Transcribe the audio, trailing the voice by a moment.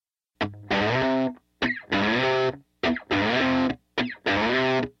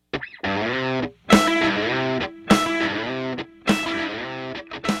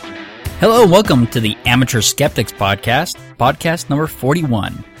Hello and welcome to the Amateur Skeptics podcast, podcast number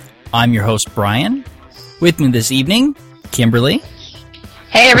 41. I'm your host, Brian. With me this evening, Kimberly.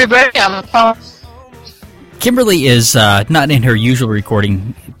 Hey everybody, I'm Paul. Kimberly is not in her usual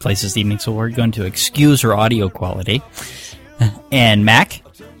recording place this evening, so we're going to excuse her audio quality. And Mac?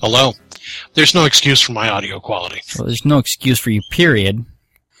 Hello. There's no excuse for my audio quality. Well, there's no excuse for you, period.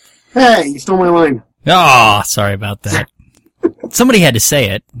 Hey, you stole my line. Oh, sorry about that. Somebody had to say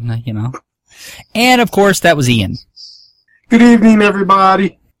it, you know. And, of course, that was Ian. Good evening,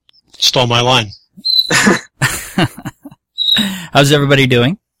 everybody. Stole my line. How's everybody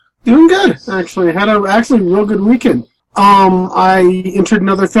doing? Doing good, actually. Had a real good weekend. I entered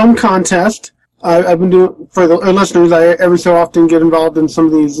another film contest. I've been doing, for the listeners, I every so often get involved in some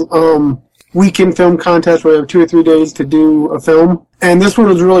of these weekend film contests where I have 2 or 3 days to do a film. And this one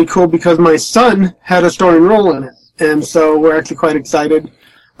was really cool because my son had a starring role in it. And so we're actually quite excited.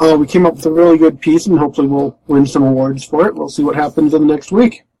 We came up with a really good piece, and hopefully we'll win some awards for it. We'll see what happens in the next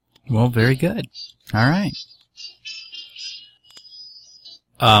week. Well, very good. All right.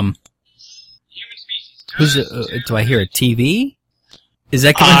 Who's do I hear a TV? Is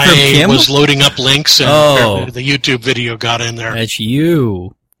that coming from Kim? I was loading up links, and the YouTube video got in there. That's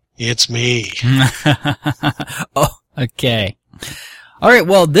you. It's me. Oh, okay. All right.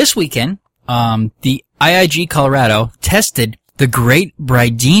 Well, this weekend, the IIG Colorado tested the Great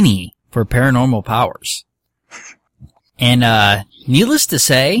Bridini for paranormal powers. And, needless to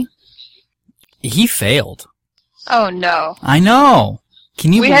say, he failed. Oh no. I know.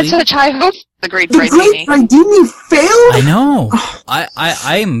 Can you believe? We had such high hopes for the Great The Bridini. Great Bridini failed? I know.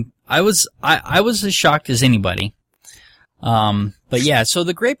 I was as shocked as anybody. But yeah, so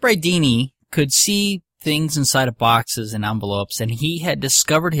the Great Bridini could see things inside of boxes and envelopes, and he had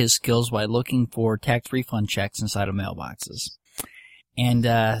discovered his skills by looking for tax refund checks inside of mailboxes. And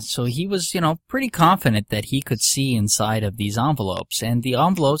so he was, pretty confident that he could see inside of these envelopes. And the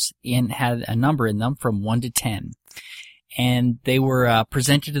envelopes had a number in them from 1 to 10. And they were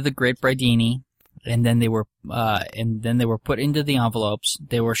presented to the Great Bridini, and then they were put into the envelopes.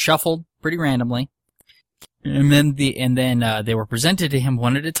 They were shuffled pretty randomly, and then they were presented to him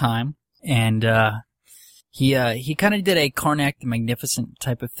one at a time. And he kind of did a Karnak the Magnificent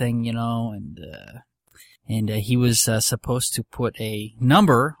type of thing, and he was supposed to put a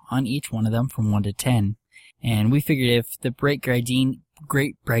number on each one of them from 1 to 10. And we figured if the Great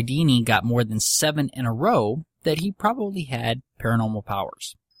Bridini got more than 7 in a row, that he probably had paranormal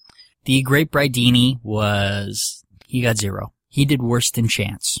powers. The Great Bridini he got 0. He did worse than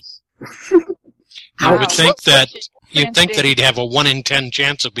chance. I would think that you'd think that he'd have a 1 in 10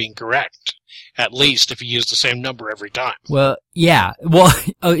 chance of being correct, at least if he used the same number every time. Well, yeah. Well,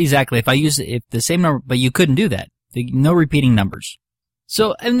 exactly. If the same number, but you couldn't do that. No repeating numbers.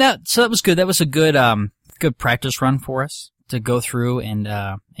 So that was good. That was a good practice run for us to go through and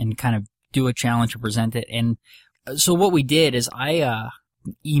kind of do a challenge and present it. And so what we did is I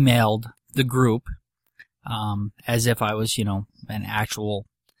emailed the group as if I was, an actual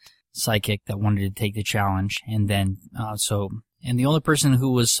psychic that wanted to take the challenge. And then and the only person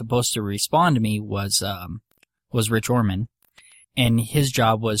who was supposed to respond to me was Rich Orman. And his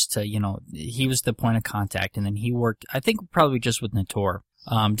job was to, he was the point of contact, and then he worked, I think probably just with Nator,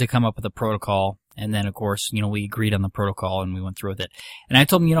 to come up with a protocol. And then, of course, we agreed on the protocol and we went through with it. And I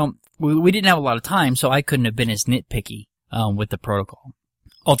told him, we didn't have a lot of time, so I couldn't have been as nitpicky with the protocol.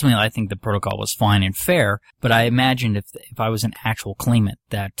 Ultimately, I think the protocol was fine and fair, but I imagined if I was an actual claimant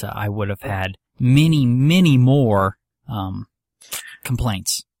that I would have had many, many more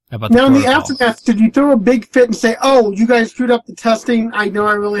complaints about the protocol. Now, in the aftermath, did you throw a big fit and say, "Oh, you guys screwed up the testing. I know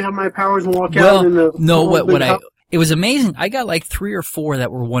I really have my powers," and walk out in the no, it was amazing. I got like 3 or 4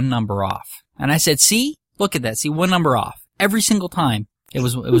 that were 1 number off. And I said, "See? Look at that. See, 1 number off. Every single time it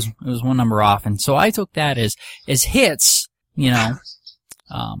was 1 number off." And so I took that as hits, and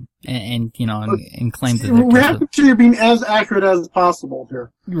claimed that we're happy you're being as accurate as possible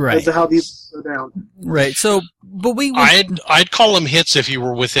here. Right. As to how these go down. Right. So, but I'd call them hits if you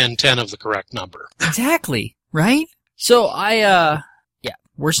were within 10 of the correct number. Exactly. Right? So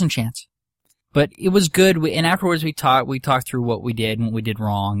worse than chance. But it was good, and afterwards we talked through what we did and what we did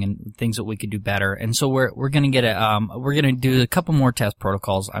wrong and things that we could do better. And so we're gonna get we're gonna do a couple more test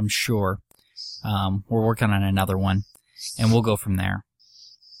protocols, I'm sure. We're working on another one, and we'll go from there.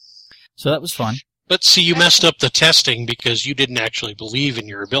 So that was fun. But see, you messed up the testing because you didn't actually believe in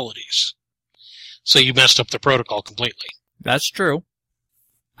your abilities. So you messed up the protocol completely. That's true.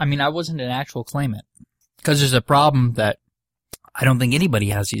 I mean, I wasn't an actual claimant. Because there's a problem that I don't think anybody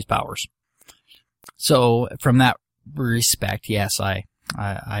has these powers. So, from that respect, yes, I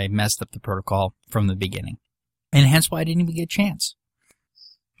I messed up the protocol from the beginning. And hence why I didn't even get a chance.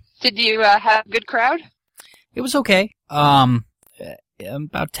 Did you have a good crowd? It was okay. About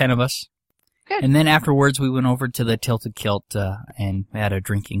 10 of us. Good. And then afterwards we went over to the Tilted Kilt and had a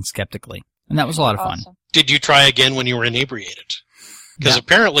drinking skeptically. And that was a lot of fun. Awesome. Did you try again when you were inebriated? Because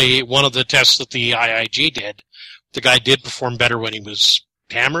apparently one of the tests that the IIG did, the guy did perform better when he was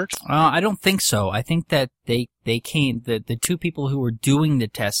hammered. I don't think so. I think that they came, the two people who were doing the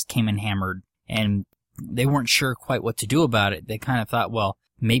test came in hammered, and they weren't sure quite what to do about it. They kind of thought, well,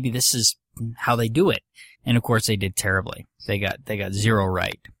 maybe this is how they do it. And of course they did terribly. They got 0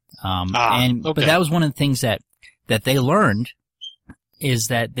 right. Okay. But that was one of the things that they learned is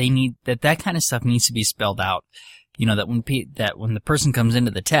that they need, that kind of stuff needs to be spelled out. You know, that when the person comes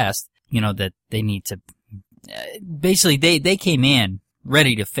into the test, you know, that they need to, basically they came in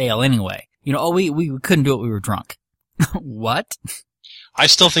ready to fail anyway. You know, we couldn't do it, we were drunk. What? I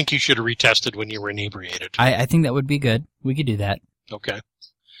still think you should have retested when you were inebriated. I think that would be good. We could do that. Okay.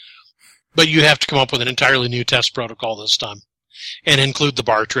 But you have to come up with an entirely new test protocol this time. And include the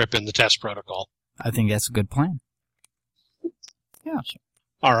bar trip in the test protocol. I think that's a good plan. Yeah.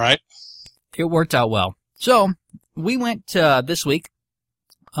 All right. It worked out well. So, we went this week.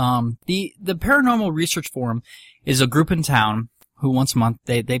 The Paranormal Research Forum is a group in town who once a month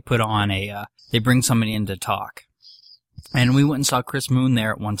they put on they bring somebody in to talk. And we went and saw Chris Moon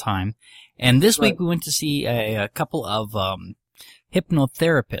there at one time. And this week we went to see a couple of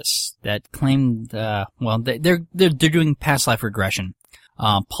hypnotherapists that claimed they're doing past life regression.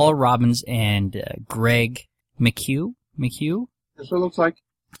 Paula Robbins and Greg McHugh. That's what it looks like.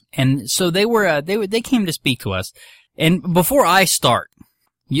 And so they came to speak to us. And before I start,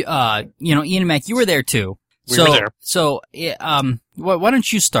 you know, Ian and Mac, you were there too. We were there. So, why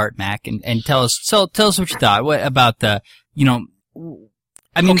don't you start, Mac, and tell us what you thought about the, you know,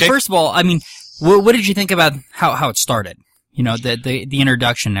 I mean, First of all, I mean, what did you think about how it started? You know, the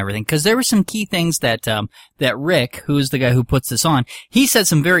introduction and everything. Cause there were some key things that Rick, who is the guy who puts this on, he said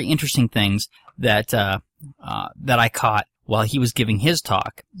some very interesting things that I caught while he was giving his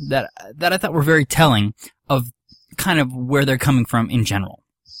talk that I thought were very telling of kind of where they're coming from in general.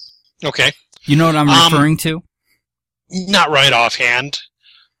 Okay. You know what I'm referring to? Not right offhand.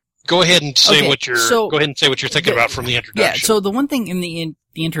 Go ahead and say what you're thinking about from the introduction. Yeah, so the one thing in the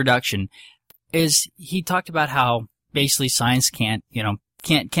introduction is he talked about how basically science can't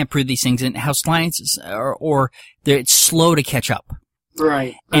prove these things, and how science is, or it's slow to catch up.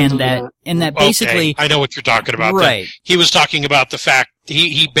 Right. And that basically, I know what you're talking about. Right. He was talking about the fact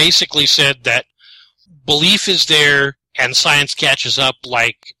he basically said that belief is there and science catches up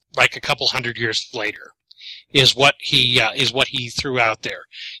like a couple hundred years later is what he threw out there.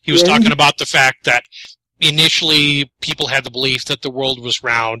 He was talking about the fact that initially people had the belief that the world was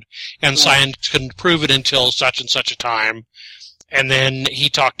round and science couldn't prove it until such and such a time. And then he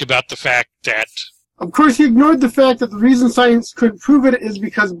talked about the fact that, of course, he ignored the fact that the reason science couldn't prove it is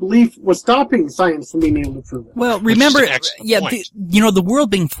because belief was stopping science from being able to prove it. Well, remember, point. The world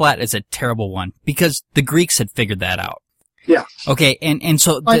being flat is a terrible one because the Greeks had figured that out. Yeah. Okay, and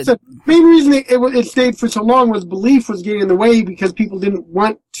so the main reason it stayed for so long was belief was getting in the way because people didn't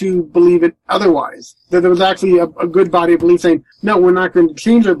want to believe it otherwise. That there was actually a good body of belief saying, no, we're not going to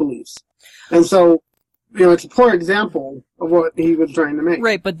change our beliefs. And so, you know, it's a poor example of what he was trying to make.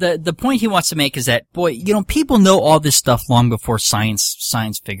 Right, but the point he wants to make is that, boy, you know, people know all this stuff long before science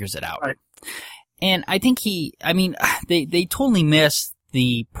figures it out. Right. And I think they totally miss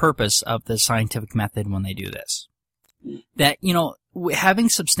the purpose of the scientific method when they do this. That, you know, having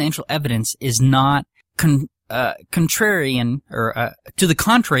substantial evidence is not contrarian or to the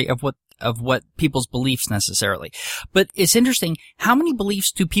contrary of what people's beliefs necessarily. But it's interesting, how many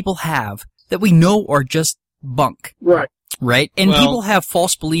beliefs do people have that we know are just bunk? Right. Right? And people have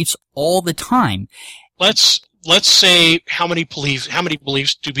false beliefs all the time. Let's say how many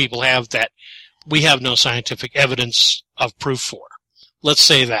beliefs do people have that we have no scientific evidence of proof for? Let's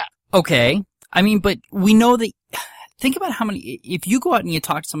say that. Okay. I mean, but we know that. Think about how many, if you go out and you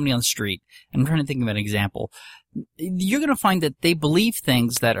talk to somebody on the street, and I'm trying to think of an example, you're going to find that they believe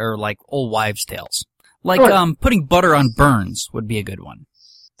things that are like old wives' tales. Like, putting butter on burns would be a good one.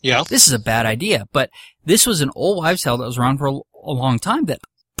 Yeah. This is a bad idea, but this was an old wives' tale that was around for a long time that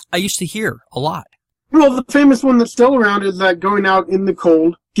I used to hear a lot. Well, the famous one that's still around is that going out in the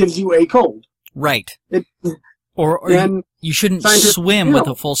cold gives you a cold. Right. Or you shouldn't swim with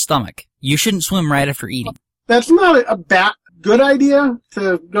a full stomach. You shouldn't swim right after eating. That's not a good idea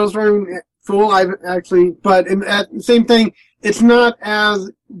to go swimming full, but at the same thing, it's not as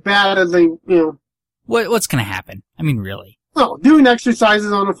bad as what's going to happen? I mean, really. No, doing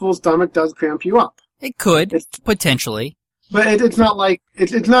exercises on a full stomach does cramp you up. It could, potentially. But it's not like,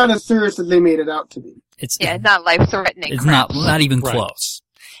 it's not as serious as they made it out to be. It's not life-threatening. It's cramps. not even Right. close.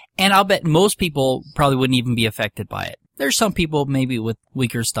 And I'll bet most people probably wouldn't even be affected by it. There's some people maybe with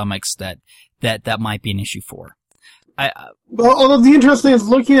weaker stomachs that might be an issue for. Well, although the interesting is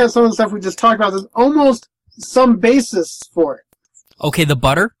looking at some of the stuff we just talked about, there's almost some basis for it. Okay, the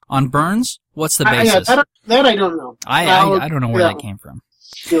butter on burns? What's the basis? That I don't know. I don't know where that came from.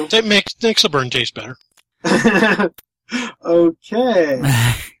 It makes the burn taste better. Okay.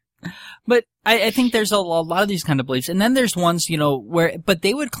 But I think there's a lot of these kind of beliefs. And then there's ones, but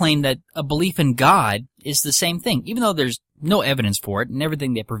they would claim that a belief in God is the same thing, even though there's no evidence for it, and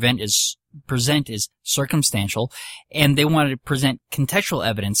everything they present is circumstantial, and they wanted to present contextual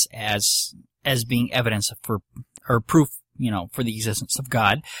evidence as being evidence or proof, for the existence of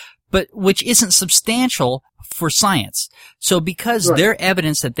God, but which isn't substantial for science. So because Right. their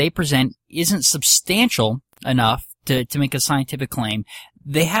evidence that they present isn't substantial enough to make a scientific claim,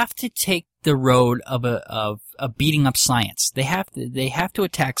 they have to take the road of beating up science. They have to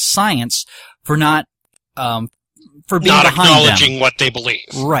attack science for not for being Not behind acknowledging them. what they believe.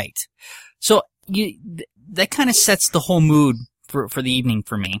 Right. So that kind of sets the whole mood for the evening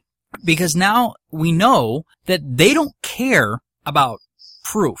for me, because now we know that they don't care about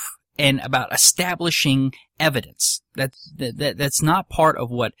proof and about establishing evidence. That's not part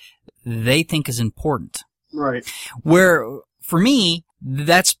of what they think is important. Right. Where for me,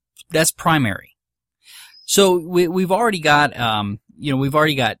 that's primary. So we've already got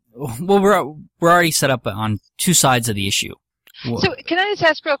we're already set up on two sides of the issue. So can I just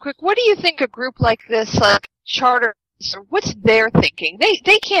ask real quick, what do you think a group like this, like Charter, what's their thinking?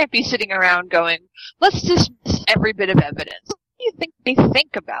 They can't be sitting around going, let's dismiss every bit of evidence. What do you think they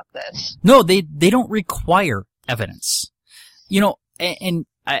think about this? No, they don't require evidence. And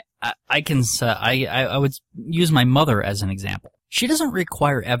I would use my mother as an example. She doesn't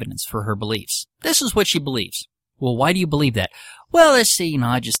require evidence for her beliefs. This is what she believes. Well, why do you believe that? Well, let's see,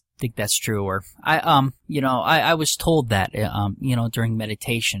 I just think that's true. Or I was told that, during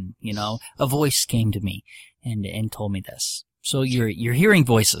meditation, a voice came to me and told me this. So you're hearing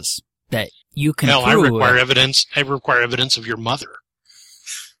voices that you can Hell, prove. I require evidence. I require evidence of your mother.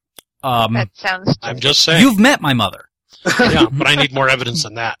 That sounds... I'm just saying. You've met my mother. Yeah, but I need more evidence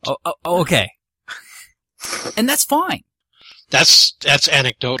than that. Oh, okay. And that's fine. That's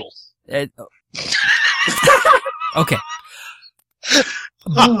anecdotal. Okay.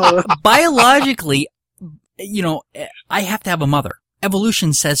 Biologically, I have to have a mother.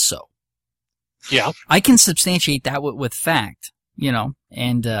 Evolution says so. Yeah. I can substantiate that with fact,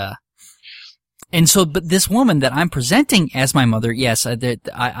 and so, but this woman that I'm presenting as my mother, yes,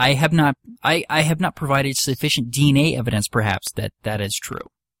 I have not provided sufficient DNA evidence, perhaps, that is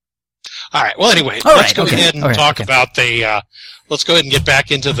true. All right. Well, anyway, All let's right, go okay. ahead and All right, talk okay. about let's go ahead and get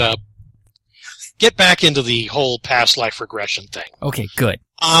back into the whole past life regression thing. Okay, good.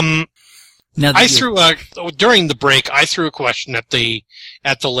 Now during the break, I threw a question at the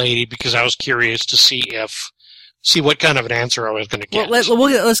lady because I was curious to see what kind of an answer I was going to get.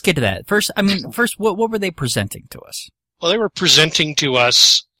 Let's get to that. First, what were they presenting to us? Well, they were presenting to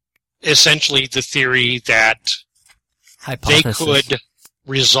us essentially the theory that Hypothesis. they could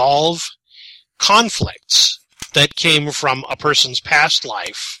resolve conflicts that came from a person's past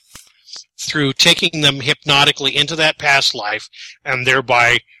life through taking them hypnotically into that past life and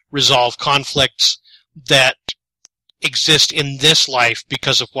thereby resolve conflicts that exist in this life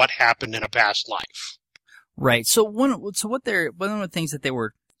because of what happened in a past life. Right. So one of the things that they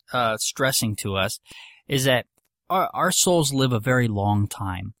were stressing to us is that our souls live a very long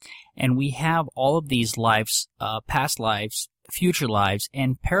time, and we have all of these lives, past lives, future lives,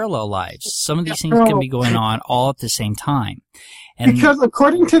 and parallel lives. Some of these things can be going on all at the same time. And Because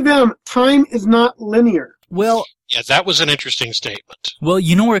according to them, time is not linear. well, Yeah, that was an interesting statement.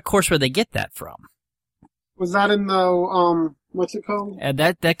 of course, where they get that from. Was that in the, what's it called?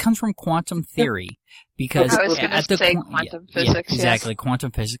 That comes from quantum theory, because I was going to say quantum physics. Yeah, exactly,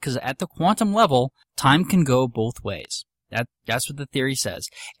 quantum physics. Because at the quantum level, time can go both ways. That's what the theory says.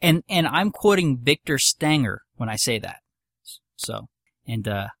 And I'm quoting Victor Stanger when I say that. So, and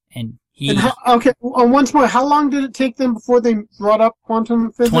he. Once more, how long did it take them before they brought up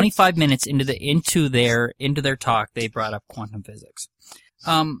quantum physics? 25 minutes into their talk, they brought up quantum physics.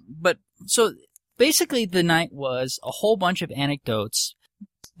 But so basically, the night was a whole bunch of anecdotes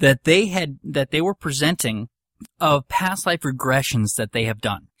that they were presenting of past life regressions that they have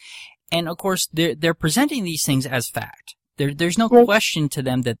done, and of course they're presenting these things as fact. There's no question to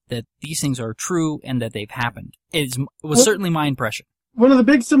them that these things are true and that they've happened. It was certainly my impression. One of the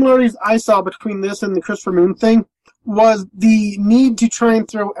big similarities I saw between this and the Christopher Moon thing was the need to try and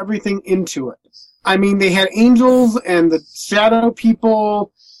throw everything into it. I mean, they had angels and the shadow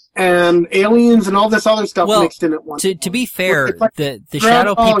people and aliens and all this other stuff mixed in at once. To be fair, the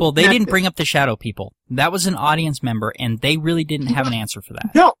shadow people, they didn't bring up the shadow people. That was an audience member, and they really didn't have an answer for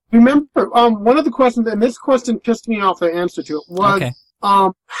that. No, remember, one of the questions, and this question pissed me off, the answer to it,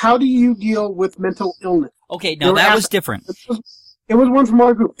 was, how do you deal with mental illness? Okay, now that was different. It was one from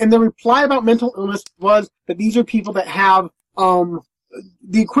our group, and the reply about mental illness was that these are people that have,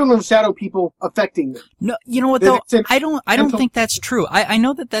 the equivalent of shadow people affecting them. No, you know what though? I don't think that's true. I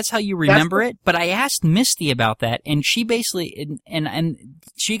know that that's how you remember it, but I asked Misty about that, and she basically, and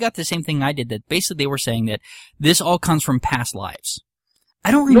she got the same thing I did, that basically they were saying that this all comes from past lives.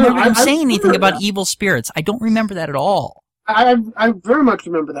 I don't remember them saying anything about evil spirits. I don't remember that at all. I very much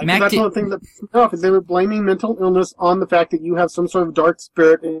remember that. That's one of the things that pissed me off, is they were blaming mental illness on the fact that you have some sort of dark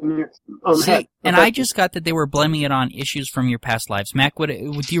spirit in your head. And I just got that they were blaming it on issues from your past lives. Mac,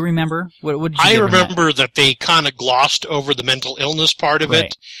 do you remember? What did you I remember that they kind of glossed over the mental illness part of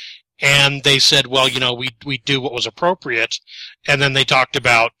it, and they said, well, we do what was appropriate, and then they talked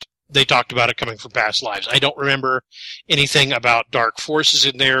about it coming from past lives. I don't remember anything about dark forces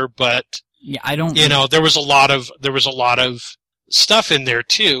in there, but yeah, I don't. There was a lot of stuff in there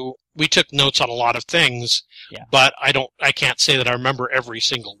too. We took notes on a lot of things, but I can't say that I remember every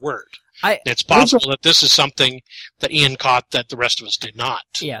single word. It's possible that this is something that Ian caught that the rest of us did not.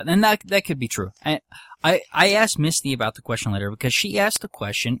 Yeah, then that could be true. I asked Misty about the question later because she asked the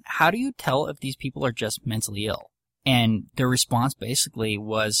question, how do you tell if these people are just mentally ill? And their response basically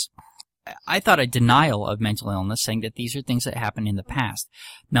was, I thought a denial of mental illness, saying that these are things that happened in the past.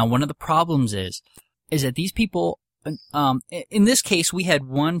 Now, one of the problems is that these people, in this case, we had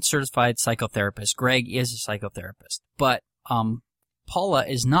one certified psychotherapist. Greg is a psychotherapist, but Paula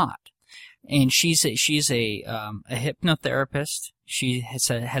is not, and she's a hypnotherapist. She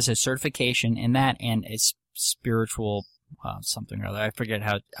has a certification in that, and it's spiritual something or other. I forget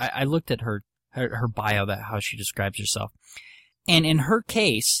how. I looked at her bio, how she describes herself. And in her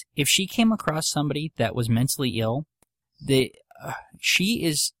case, if she came across somebody that was mentally ill, she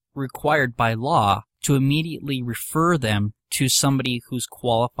is required by law to immediately refer them to somebody who's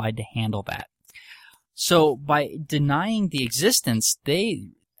qualified to handle that. So by denying the existence,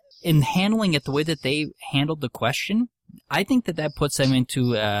 in handling it the way that they handled the question, I think that puts them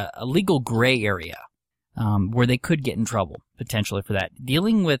into a legal gray area, where they could get in trouble, potentially, for that.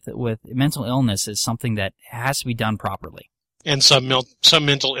 Dealing with mental illness is something that has to be done properly. And some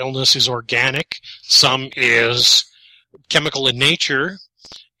mental illness is organic, some is chemical in nature,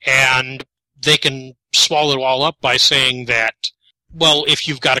 and they can swallow it all up by saying that, well, if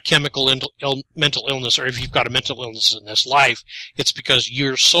you've got a chemical mental illness, or if you've got a mental illness in this life, it's because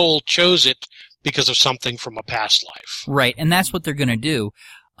your soul chose it because of something from a past life. Right, and that's what they're going to do.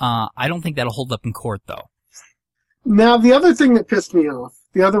 I don't think that'll hold up in court, though. Now, the other thing that pissed me off,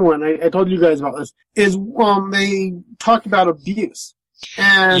 the other one, I told you guys about this, is they talked about abuse.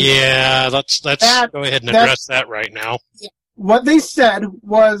 And yeah, let's go ahead and address that right now. What they said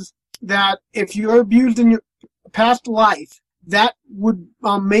was that if you're abused in your past life, that would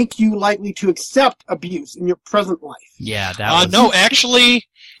make you likely to accept abuse in your present life. Yeah, that was... No, actually,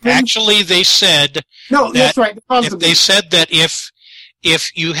 they said... No, that's right. They said that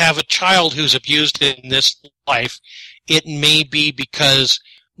if you have a child who's abused in this life, it may be because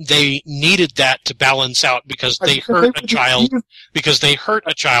they needed that to balance out because they hurt a child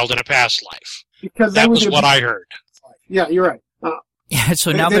in a past life. Because that was what I heard. Yeah, you're right. Yeah,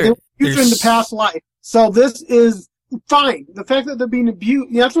 so now they're abused in the past life. So this is fine. The fact that they're being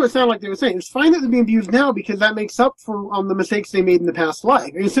abused, that's what it sounded like they were saying. It's fine that they're being abused now because that makes up for the mistakes they made in the past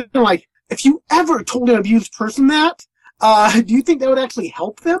life. And it's like, if you ever told an abused person that, do you think that would actually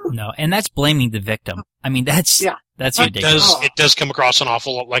help them? No, and that's blaming the victim. I mean, that's ridiculous. It does come across an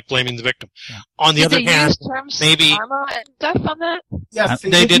awful lot like blaming the victim. Yeah. On the other hand, maybe karma and stuff on that. Yes,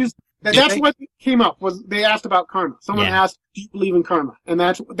 they did. That's what came up. Was they asked about karma? Someone asked, "Do you believe in karma?" And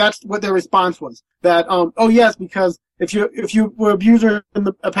that's what their response was. That oh yes, because if you were abuser in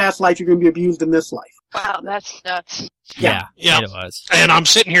a past life, you're going to be abused in this life. Wow, that's nuts. Yeah, it was. And I'm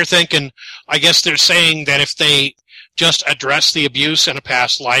sitting here thinking, I guess they're saying that if they just address the abuse in a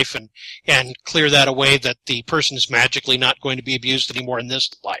past life and clear that away, that the person is magically not going to be abused anymore in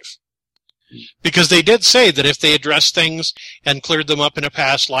this life. Because they did say that if they addressed things and cleared them up in a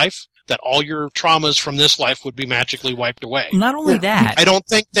past life, that all your traumas from this life would be magically wiped away. Not only that. I don't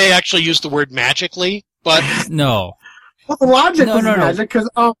think they actually used the word magically, but... No. Well, the logic was No. magic, because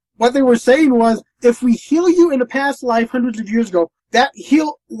what they were saying was, if we heal you in a past life hundreds of years ago,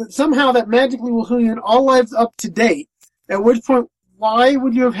 somehow that magically will heal you in all lives up to date, at which point, why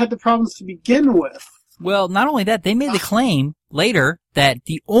would you have had the problems to begin with? Well, not only that, they made the claim later that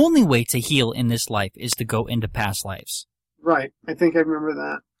the only way to heal in this life is to go into past lives. Right. I think I remember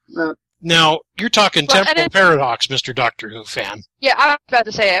that. Now, you're talking temporal paradox, Mr. Doctor Who fan. Yeah, I was about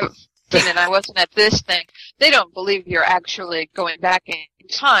to say, I've seen it, I wasn't at this thing. They don't believe you're actually going back in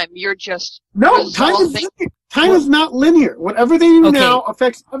time. You're just No, time is not linear. Whatever they do now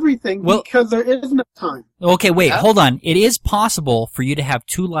affects everything because there is no time. Okay, wait, hold on. It is possible for you to have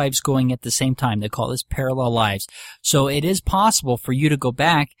two lives going at the same time. They call this parallel lives. So it is possible for you to go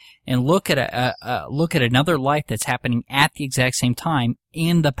back and look at another life that's happening at the exact same time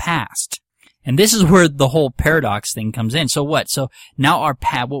in the past. And this is where the whole paradox thing comes in. So what? So now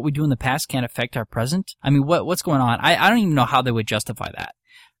what we do in the past can't affect our present? I mean, what's going on? I don't even know how they would justify that.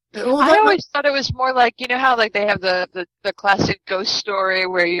 I always thought it was more like, you know how like they have the classic ghost story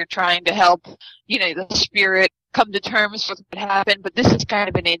where you're trying to help, the spirit come to terms with what happened, but this is kind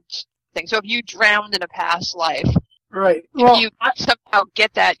of an interesting thing. So if you drowned in a past life, right. If you somehow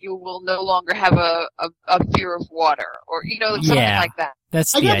get that, you will no longer have a fear of water, or something like that.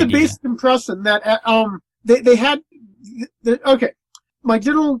 That's I got the basic impression that they had. My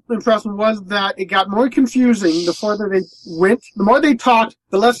general impression was that it got more confusing the further they went. The more they talked,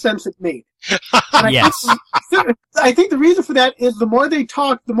 the less sense it made. Yes. I think the reason for that is the more they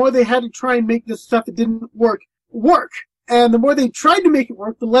talked, the more they had to try and make this stuff that didn't work. And the more they tried to make it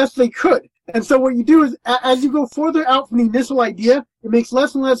work, the less they could. And so what you do is, as you go further out from the initial idea, it makes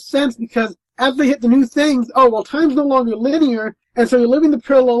less and less sense because as they hit the new things, time's no longer linear, and so you're living the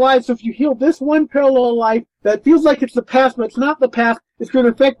parallel life. So if you heal this one parallel life that feels like it's the past, but it's not the past, it's going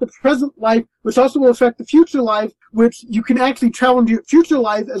to affect the present life, which also will affect the future life, which you can actually travel into your future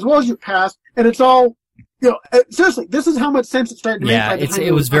life as well as your past, and it's all, seriously, this is how much sense it started to make. Yeah,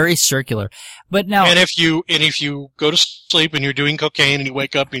 it was very circular. But now, and if you go to sleep and you're doing cocaine and you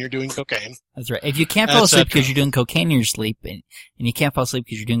wake up and you're doing cocaine. That's right. If you can't fall asleep because you're doing cocaine in your sleep, and you can't fall asleep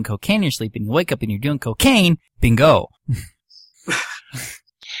because you're doing cocaine in your sleep, and you wake up and you're doing cocaine, bingo.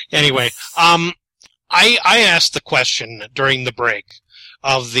 Anyway, I asked the question during the break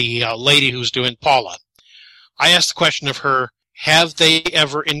of the lady who's doing Paula. I asked the question of her, have they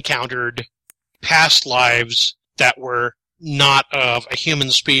ever encountered past lives that were not of a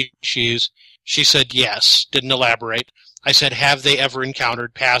human species? She said yes, didn't elaborate. I said, have they ever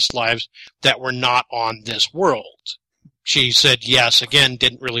encountered past lives that were not on this world? She said yes, again,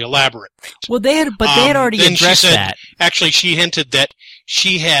 didn't really elaborate. Well, they had already addressed that. Actually, she hinted that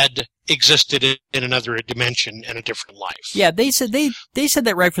she had existed in another dimension in a different life. Yeah, they said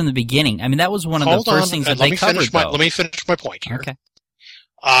that right from the beginning. I mean, that was one of the first things that they covered. Let me finish my point here. Okay.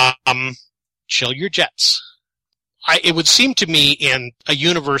 Chill your jets. It would seem to me in a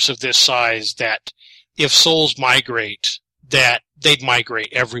universe of this size that if souls migrate, that they'd migrate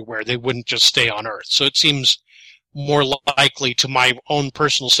everywhere. They wouldn't just stay on Earth. So it seems more likely to my own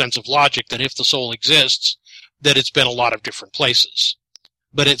personal sense of logic that if the soul exists, that it's been a lot of different places.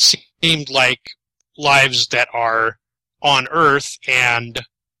 But it seemed like lives that are on Earth and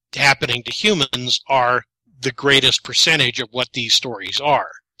happening to humans are the greatest percentage of what these stories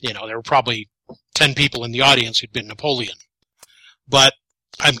are. There were probably 10 people in the audience who'd been Napoleon. But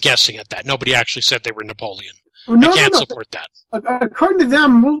I'm guessing at that. Nobody actually said they were Napoleon. I can't support that. According to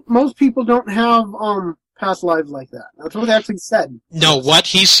them, most people don't have past lives like that. That's what they actually said. No, what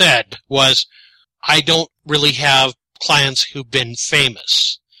he said was, I don't really have clients who've been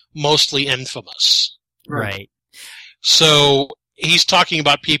famous, mostly infamous. Right. So he's talking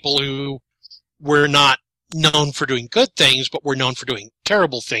about people who were not known for doing good things, but were known for doing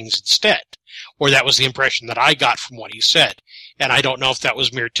terrible things instead. Or that was the impression that I got from what he said. And I don't know if that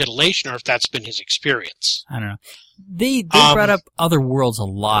was mere titillation or if that's been his experience. I don't know. They brought up other worlds a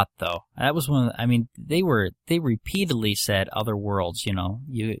lot, though. That was they repeatedly said other worlds,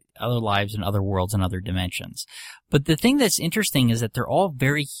 other lives and other worlds and other dimensions. But the thing that's interesting is that they're all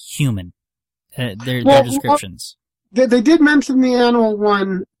very human, their descriptions. They did mention the animal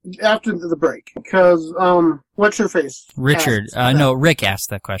one after the break, because, what's your face? Richard, Rick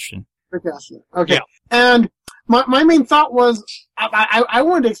asked that question. Rick asked it. Okay. Yeah. And my main thought was, I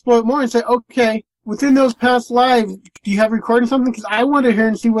wanted to explore it more and say, okay, within those past lives, do you have recording something? Because I want to hear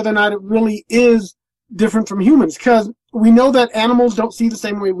and see whether or not it really is different from humans. Because we know that animals don't see the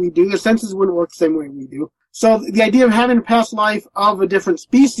same way we do. Their senses wouldn't work the same way we do. So the idea of having a past life of a different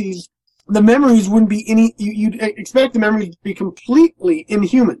species, the memories wouldn't be you'd expect the memories to be completely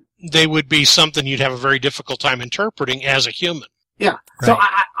inhuman. they would be something you'd have a very difficult time interpreting as a human. Yeah. Right. So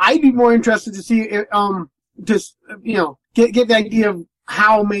I'd be more interested to see, just, get the idea of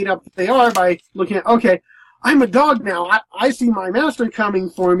how made up they are by looking at, okay, I'm a dog now. I see my master coming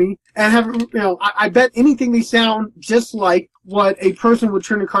for me, and I bet anything they sound just like what a person would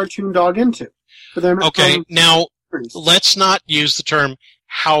turn a cartoon dog into. Okay, now let's not use the term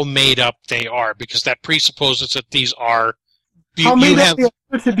how made up they are, because that presupposes that these are. How made up they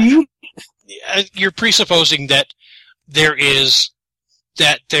are to be? You're presupposing that there is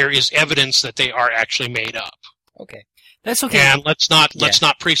evidence that they are actually made up. Okay. That's okay. And let's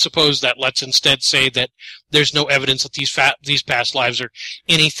not presuppose that. Let's instead say that there's no evidence that these past lives are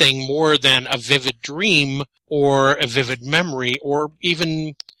anything more than a vivid dream or a vivid memory or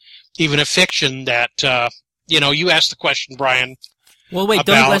even a fiction that you asked the question, Brian. Well, wait,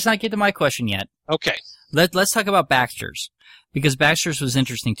 let's not get to my question yet. Okay. Let's talk about Baxter's, because Baxter's was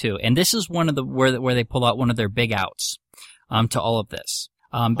interesting too, and this is one of the where they pull out one of their big outs to all of this.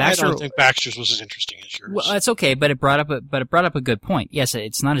 Baxter, I don't think Baxter's was as interesting as yours. Well, that's okay, but it brought up a good point. Yes,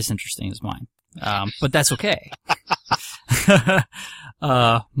 it's not as interesting as mine, but that's okay.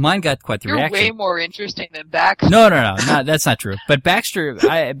 Mine got quite the reaction. You're way more interesting than Baxter. No, that's not true. But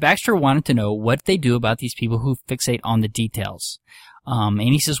Baxter wanted to know what they do about these people who fixate on the details. And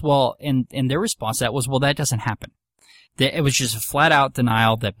he says, well, and their response to that was, well, that doesn't happen. It was just a flat out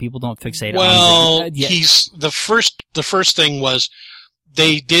denial that people don't fixate on. Well, the first thing was,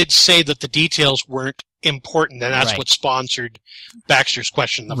 they did say that the details weren't important, and that's what sponsored Baxter's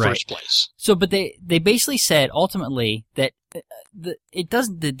question in the first place. So, but they basically said ultimately that the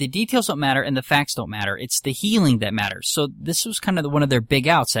details don't matter and the facts don't matter. It's the healing that matters. So this was kind of one of their big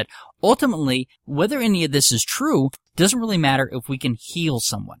outs, that ultimately, whether any of this is true doesn't really matter if we can heal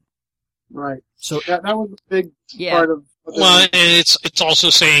someone. Right. So that was a big part of. Well, and it's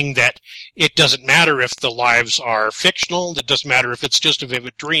also saying that it doesn't matter if the lives are fictional. It doesn't matter if it's just a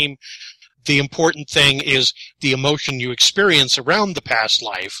vivid dream. The important thing is the emotion you experience around the past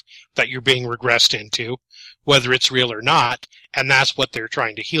life that you're being regressed into, whether it's real or not, and that's what they're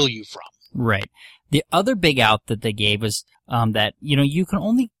trying to heal you from. Right. The other big out that they gave was that you can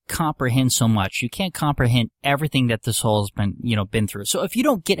only comprehend so much. You can't comprehend everything that the soul has been through. So if you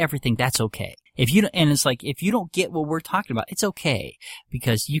don't get everything, that's okay. If you don't get what we're talking about, it's okay,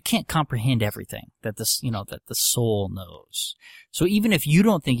 because you can't comprehend everything that the soul knows. So even if you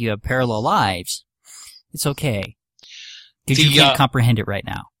don't think you have parallel lives, it's okay, because you can't comprehend it right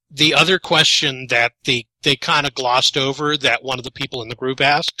now. The other question that they kind of glossed over that one of the people in the group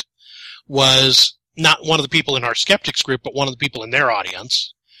asked was not one of the people in our Skeptics group, but one of the people in their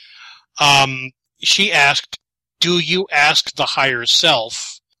audience. She asked, do you ask the higher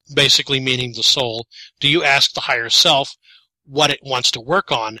self, basically meaning the soul, do you ask the higher self what it wants to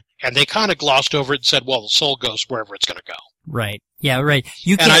work on? And they kind of glossed over it and said, well, the soul goes wherever it's going to go. Right. Yeah, right.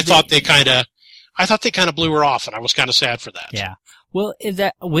 I thought they kind of blew her off, and I was kind of sad for that. Yeah. Well,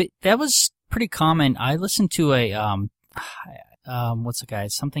 that was pretty common. I listened to what's the guy?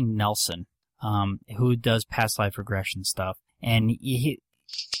 Something Nelson, who does past life regression stuff. And he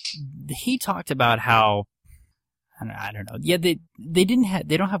talked about how, I don't know. Yeah, they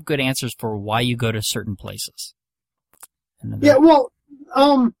don't have good answers for why you go to certain places. Yeah, well,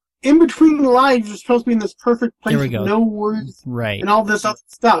 in between lives, you're supposed to be in this perfect place with no words, right, and all this other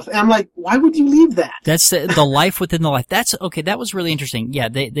stuff. And I'm like, why would you leave that? That's the life within the life. That's okay. That was really interesting. Yeah,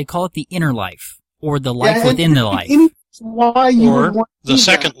 they call it the inner life, or the life within the life. Why you would want the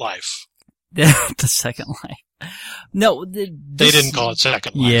second life. The second life. No, they didn't call it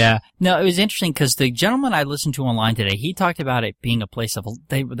second life. Yeah. No, it was interesting because the gentleman I listened to online today, he talked about it being a place of,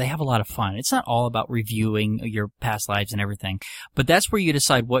 they have a lot of fun. It's not all about reviewing your past lives and everything, but that's where you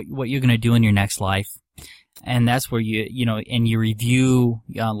decide what you're going to do in your next life. And that's where and you review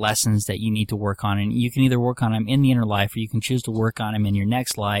lessons that you need to work on, and you can either work on them in the inner life, or you can choose to work on them in your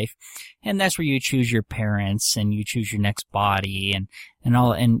next life. And that's where you choose your parents, and you choose your next body, and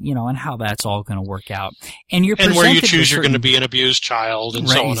all, and and how that's all going to work out. And where you choose you're going to be an abused child, and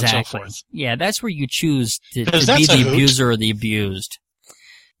so on and so forth. Yeah, that's where you choose to be the abuser or the abused.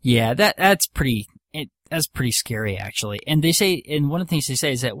 Yeah, that's pretty scary, actually. And they say, and one of the things they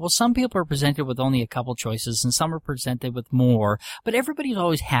say is that, well, some people are presented with only a couple choices, and some are presented with more, but everybody's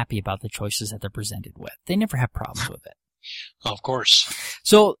always happy about the choices that they're presented with. They never have problems with it. Of course.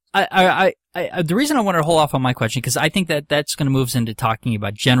 So, the reason I wanted to hold off on my question, because I think that's going to move us into talking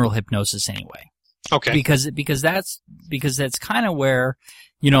about general hypnosis anyway. Okay. Because that's kind of where,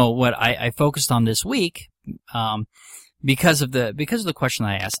 what I focused on this week, because of the question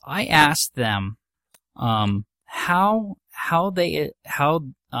I asked. I asked them, how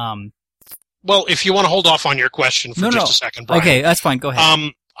Well, if you want to hold off on your question for just a second, Brian. Okay, that's fine. Go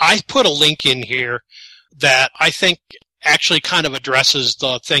ahead. I put a link in here that I think actually kind of addresses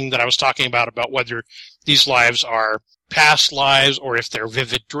the thing that I was talking about whether these lives are past lives or if they're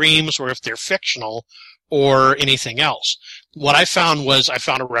vivid dreams or if they're fictional or anything else. What I found was I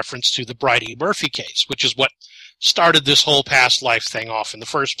found a reference to the Bridie Murphy case, which is what started this whole past life thing off in the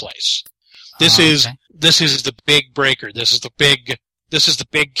first place. This is the big breaker. This is the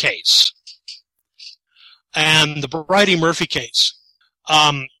big case. And the Bridie Murphy case.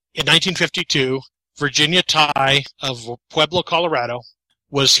 In 1952, Virginia Tighe of Pueblo, Colorado,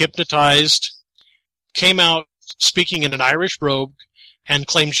 was hypnotized, came out speaking in an Irish brogue, and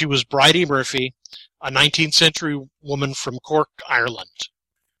claimed she was Bridie Murphy, a 19th century woman from Cork, Ireland.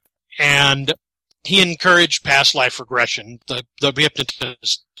 And he encouraged past life regression. The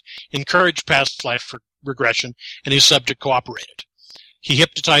hypnotist encouraged past life regression, and his subject cooperated. He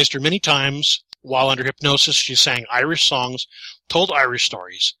hypnotized her many times. While under hypnosis, she sang Irish songs, told Irish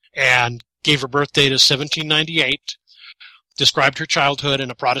stories, and gave her birth date as 1798, described her childhood in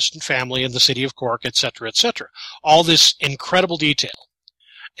a Protestant family in the city of Cork, etc., etc. All this incredible detail.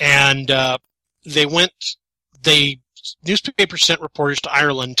 And newspapers sent reporters to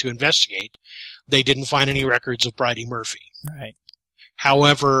Ireland to investigate. They didn't find any records of Bridie Murphy. Right.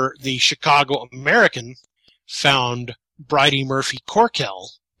 However, the Chicago American found Bridie Murphy Corkell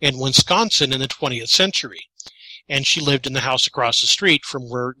in Wisconsin in the 20th century, and she lived in the house across the street from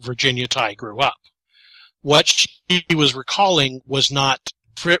where Virginia Tighe grew up. What she was recalling was not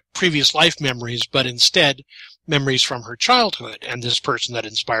previous life memories, but instead memories from her childhood and this person that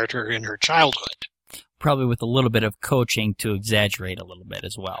inspired her in her childhood. Probably with a little bit of coaching to exaggerate a little bit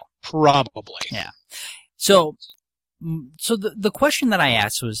as well. Probably. Yeah. So the question that I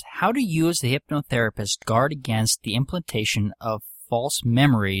asked was, how do you as the hypnotherapist guard against the implantation of false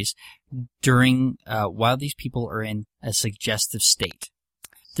memories during while these people are in a suggestive state?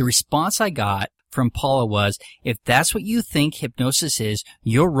 The response I got from Paula was, if that's what you think hypnosis is,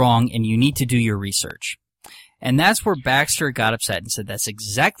 you're wrong and you need to do your research. And that's where Baxter got upset and said that's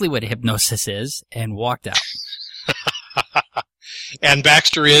exactly what hypnosis is and walked out. And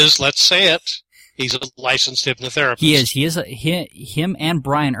Baxter is, let's say it, he's a licensed hypnotherapist. He is. Him and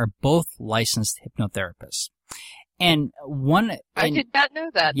Brian are both licensed hypnotherapists. And I did not know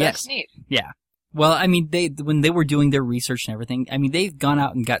that. Yes. That's neat. Yeah. Well, I mean, when they were doing their research and everything, I mean, they've gone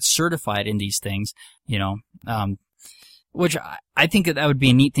out and got certified in these things, which I think that would be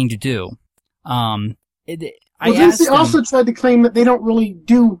a neat thing to do. They also tried to claim that they don't really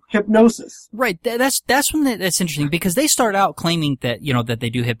do hypnosis. Right. That's interesting because they start out claiming that, that they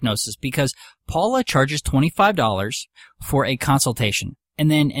do hypnosis because Paula charges $25 for a consultation. And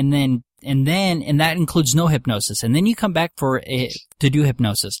that includes no hypnosis. And then you come back to do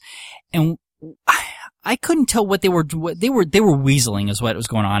hypnosis. And I couldn't tell what they were weaseling is what was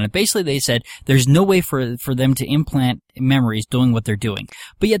going on. And basically they said there's no way for them to implant memories doing what they're doing.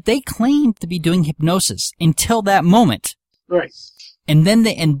 But yet they claimed to be doing hypnosis until that moment. Right. And then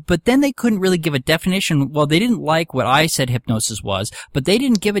they couldn't really give a definition. Well, they didn't like what I said hypnosis was, but they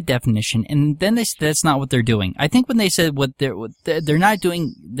didn't give a definition. And then they said that's not what they're doing. I think when they said what they're not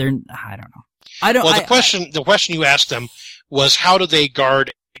doing, I don't know. The question you asked them was how do they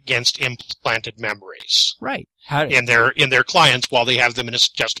guard against implanted memories? Right. In their clients while they have them in a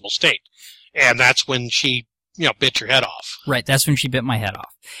suggestible state. And that's when she, bit your head off. Right. That's when she bit my head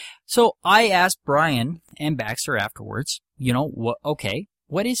off. So I asked Brian and Baxter afterwards,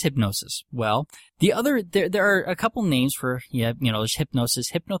 what is hypnosis? Well, there are a couple names for, there's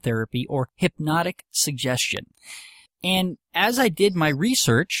hypnosis, hypnotherapy, or hypnotic suggestion. And as I did my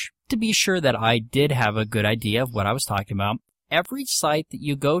research to be sure that I did have a good idea of what I was talking about, every site that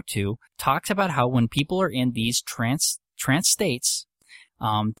you go to talks about how when people are in these trance states,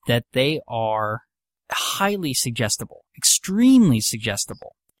 that they are highly suggestible, extremely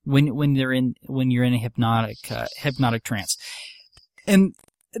suggestible when you're in a hypnotic trance. And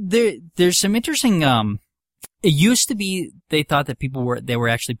there's some interesting. It used to be they thought that they were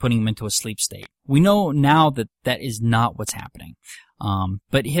actually putting them into a sleep state. We know now that is not what's happening.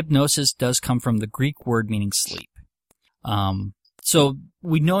 But hypnosis does come from the Greek word meaning sleep. So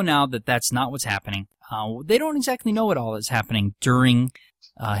we know now that that's not what's happening. They don't exactly know what all is happening during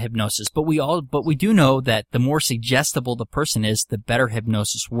hypnosis, but we do know that the more suggestible the person is, the better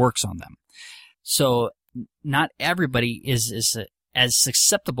hypnosis works on them. So not everybody is as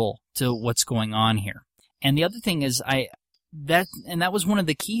susceptible to what's going on here. And the other thing is that was one of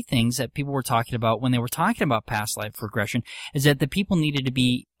the key things that people were talking about when they were talking about past life regression, is that the people needed to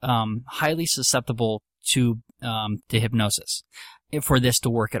be highly susceptible to hypnosis. for this to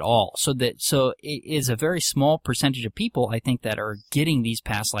work at all. So it is a very small percentage of people, I think, that are getting these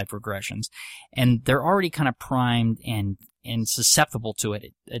past life regressions, and they're already kind of primed and susceptible to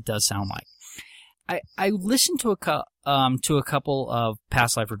it. It does sound like. I listened to a couple of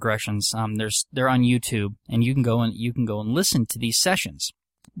past life regressions. They're on YouTube, and you can go and listen to these sessions.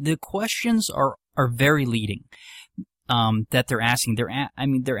 The questions are very leading. That they're asking.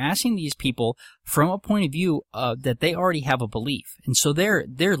 They're asking these people from a point of view that they already have a belief, and so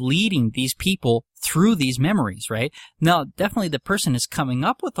they're leading these people through these memories, right? Now, definitely the person is coming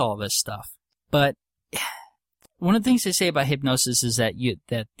up with all this stuff, but one of the things they say about hypnosis is that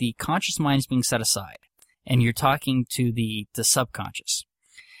the conscious mind is being set aside, and you're talking to the subconscious,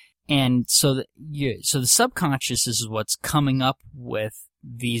 and so the subconscious is what's coming up with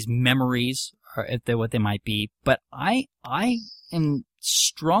these memories, or if they're what they might be. But I am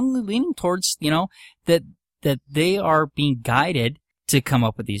strongly leaning towards, that they are being guided to come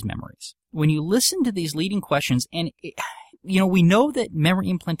up with these memories. When you listen to these leading questions, and we know that memory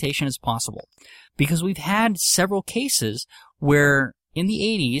implantation is possible because we've had several cases where in the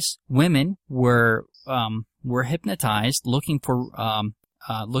 80s women were hypnotized looking for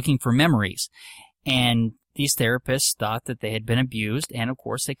memories, and these therapists thought that they had been abused, and of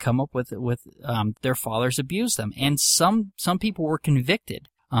course they come up with their fathers abused them, and some people were convicted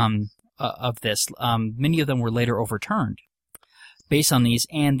of this. Many of them were later overturned based on these,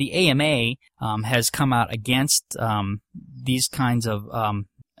 and the AMA has come out against these kinds of.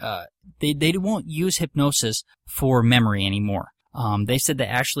 They won't use hypnosis for memory anymore. They said that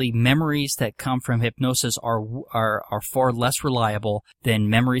actually memories that come from hypnosis are far less reliable than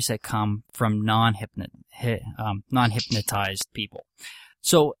memories that come from non-hypnotized people.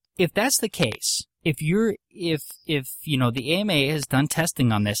 So if that's the case, if the AMA has done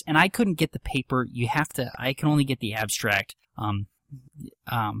testing on this, and I couldn't get the paper, I can only get the abstract.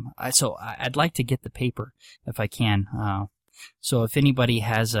 So I'd like to get the paper if I can. So if anybody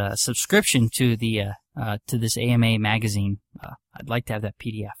has a subscription to this AMA magazine, I'd like to have that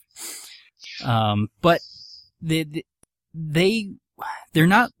PDF. But they're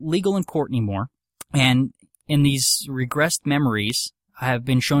not legal in court anymore, and these regressed memories have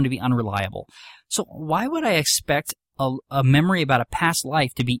been shown to be unreliable. So why would I expect a memory about a past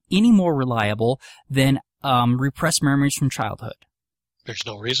life to be any more reliable than repressed memories from childhood? There's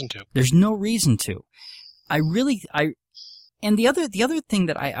no reason to. There's no reason to. And the other thing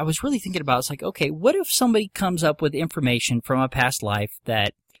that I was really thinking about is like, okay, what if somebody comes up with information from a past life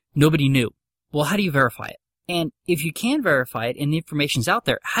that nobody knew? Well, how do you verify it? And if you can verify it and the information's out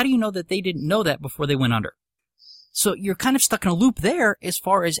there, how do you know that they didn't know that before they went under? So you're kind of stuck in a loop there as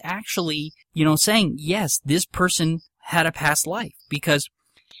far as actually, saying, yes, this person had a past life, because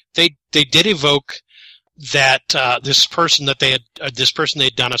they did evoke that this person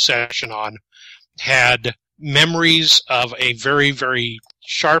they'd done a session on had memories of a very, very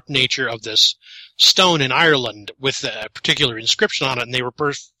sharp nature of this stone in Ireland with a particular inscription on it, and they were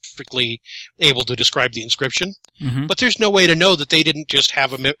perfectly able to describe the inscription. Mm-hmm. But there's no way to know that they didn't just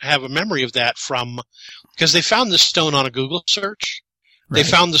have a memory of that because they found this stone on a Google search. Right. They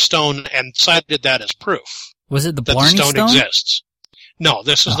found the stone and cited that as proof. Was it the that Blarney the stone Stone? Exists. No,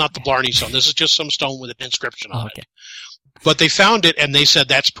 this is not the Blarney Stone. This is just some stone with an inscription on it. But they found it, and they said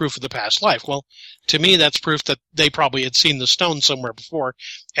that's proof of the past life. Well, to me, that's proof that they probably had seen the stone somewhere before,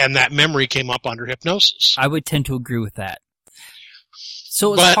 and that memory came up under hypnosis. I would tend to agree with that.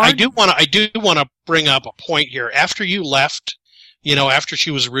 So, but I do want to bring up a point here. After you left, after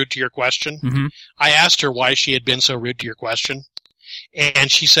she was rude to your question, mm-hmm. I asked her why she had been so rude to your question, and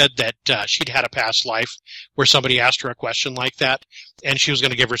she said that she'd had a past life where somebody asked her a question like that, and she was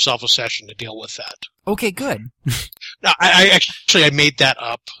going to give herself a session to deal with that. Okay, good. No, I made that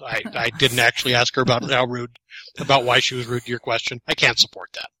up. I didn't actually ask her about why she was rude to your question. I can't support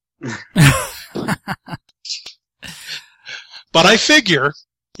that. But I figure,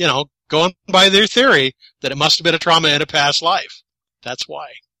 going by their theory, that it must have been a trauma in a past life. That's why.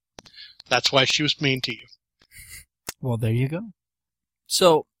 That's why she was mean to you. Well, there you go.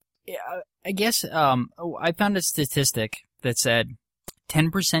 So, I guess I found a statistic that said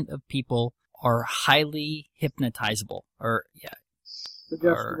 10% of people are highly hypnotizable,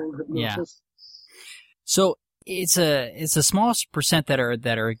 So it's a small percent that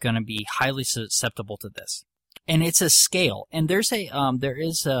are going to be highly susceptible to this, and it's a scale. And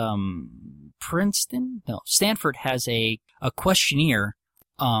Stanford has a questionnaire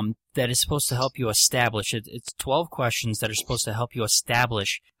that is supposed to help you establish it. It's 12 questions that are supposed to help you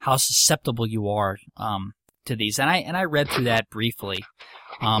establish how susceptible you are to these. And I read through that briefly.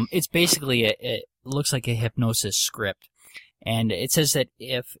 It's basically it looks like a hypnosis script, And it says that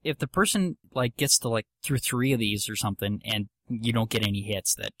if the person like gets to like through 3 of these or something, and you don't get any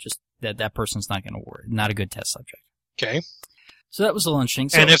hits, that person's not going to work, not a good test subject. Okay. So that was a little interesting.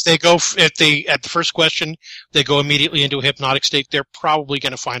 So, And if they at the first question, they go immediately into a hypnotic state, they're probably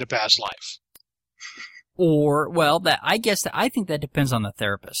going to find a past life. Or, well, I think that depends on the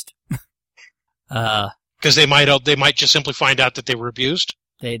therapist. Because they might just simply find out that they were abused.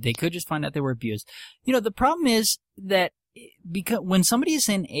 They could just find out they were abused. You know, the problem is that because when somebody is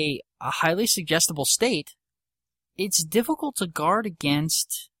in a highly suggestible state, it's difficult to guard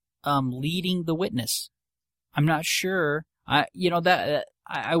against leading the witness. I'm not sure. I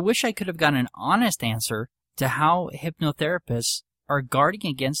wish I could have gotten an honest answer to how hypnotherapists are guarding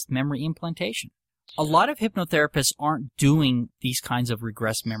against memory implantation. A lot of hypnotherapists aren't doing these kinds of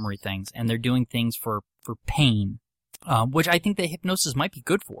regressed memory things, and they're doing things for pain, which I think that hypnosis might be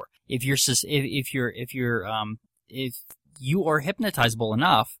good for. If you are hypnotizable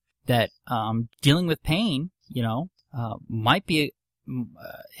enough that dealing with pain, might be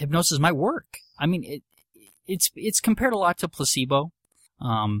hypnosis might work. I mean, it's compared a lot to placebo,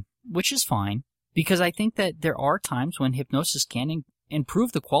 which is fine, because I think that there are times when hypnosis can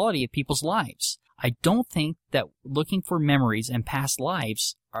improve the quality of people's lives. I don't think that looking for memories and past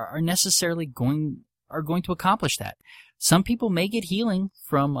lives are necessarily going to accomplish that. Some people may get healing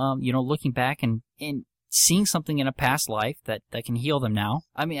from looking back and seeing something in a past life that can heal them now.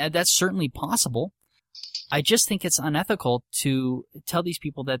 I mean, that's certainly possible. I just think it's unethical to tell these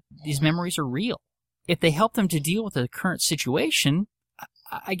people that these memories are real. If they help them to deal with the current situation,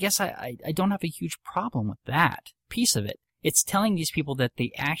 I guess I don't have a huge problem with that piece of it. It's telling these people that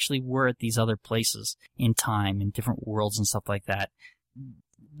they actually were at these other places in time, in different worlds and stuff like that,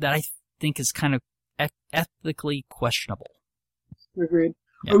 that I think is kind of ethically questionable. Agreed.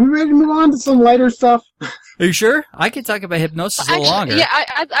 Yeah. Are we ready to move on to some lighter stuff? Are you sure? I could talk about hypnosis a little longer. Yeah,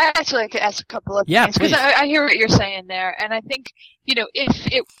 I actually like to ask a couple of things, because I hear what you're saying there, and I think,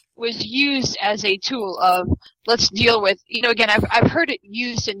 if it was used as a tool of, let's deal with, again, I've heard it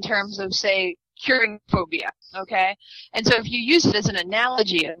used in terms of, say, curing phobia, okay? And so if you use it as an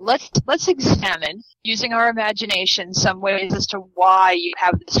analogy, let's examine, using our imagination, some ways as to why you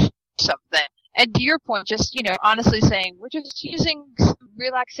have this something. And to your point, just, honestly saying, we're just using some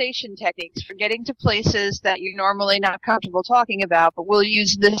relaxation techniques for getting to places that you're normally not comfortable talking about, but we'll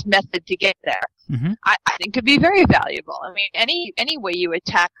use this method to get there. Mm-hmm. I think could be very valuable. I mean, any way you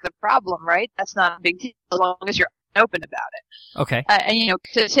attack the problem, right? That's not a big deal as long as you're open about it. Okay. And,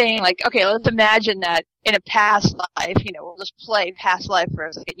 so saying like, okay, let's imagine that in a past life, we'll just play past life for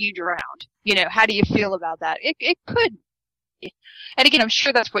a second, you drowned. How do you feel about that? It could. And again, I'm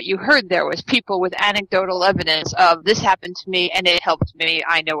sure that's what you heard there was people with anecdotal evidence of this happened to me and it helped me.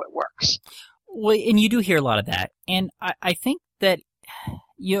 I know it works. Well, and you do hear a lot of that. And I think that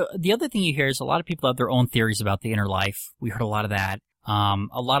the other thing you hear is a lot of people have their own theories about the inner life. We heard a lot of that. A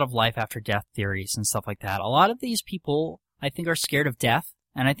lot of life after death theories and stuff like that. A lot of these people, I think, are scared of death,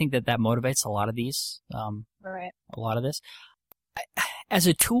 and I think that motivates a lot of these. Right. A lot of this. As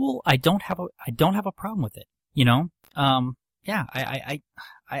a tool, I don't have a problem with it. Yeah,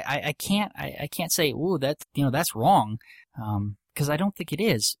 I can't say, ooh, that's wrong, because I don't think it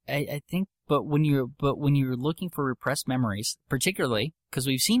is. I think, but when you're looking for repressed memories, particularly because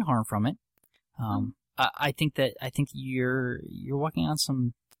we've seen harm from it, I think you're walking on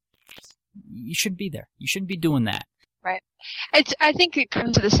some. You shouldn't be there. You shouldn't be doing that. Right. I think it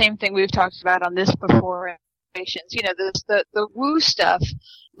comes to the same thing we've talked about on this before. The woo stuff,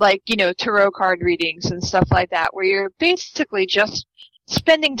 like, tarot card readings and stuff like that, where you're basically just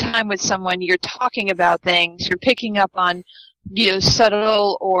spending time with someone, you're talking about things, you're picking up on,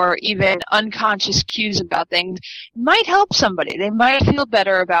 subtle or even unconscious cues about things, might help somebody. They might feel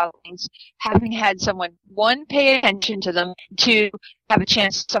better about things, having had someone, one, pay attention to them, two, have a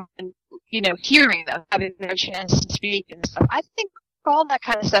chance, someone, hearing them, having their chance to speak and stuff. I think all that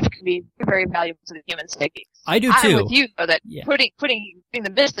kind of stuff can be very valuable to the human psyche. I do too. I'm with you, though, that putting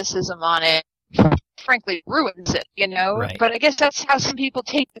the mysticism on it, frankly, ruins it, Right. But I guess that's how some people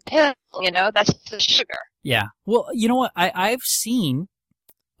take the pill, that's the sugar. Yeah. Well, you know what? I've seen,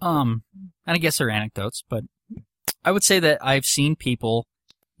 and I guess they're anecdotes, but I would say that I've seen people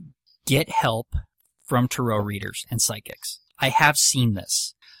get help from tarot readers and psychics. I have seen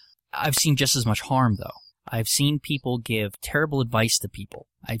this. I've seen just as much harm, though. I've seen people give terrible advice to people.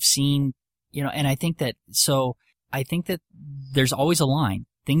 I've seen, and I think that there's always a line.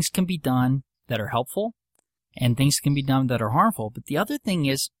 Things can be done that are helpful, and things can be done that are harmful. But the other thing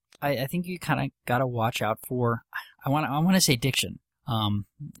is, I think you kind of got to watch out for, I want to say diction. And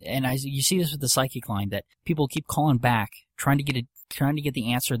you see this with the psychic line, that people keep calling back, trying to get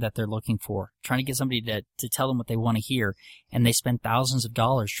the answer that they're looking for, trying to get somebody to tell them what they want to hear, and they spend thousands of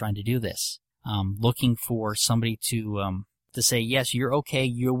dollars trying to do this, looking for somebody to say, yes, you're okay,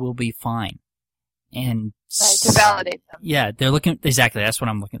 you will be fine. And right, to validate them. Yeah, they're looking, exactly, that's what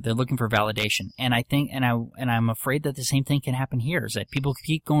I'm looking, they're looking for validation. And I think, and I'm afraid that the same thing can happen here, is that people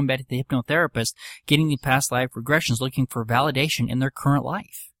keep going back to the hypnotherapist, getting the past life regressions, looking for validation in their current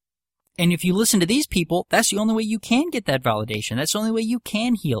life. And if you listen to these people, that's the only way you can get that validation. That's the only way you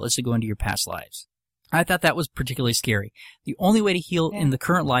can heal, is to go into your past lives. I thought that was particularly scary. The only way to heal in the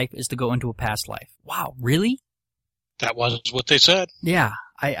current life is to go into a past life. Wow, really? That was what they said. Yeah.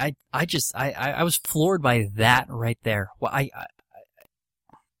 I was floored by that right there. Well,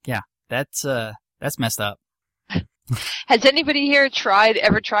 yeah, that's messed up. Has anybody here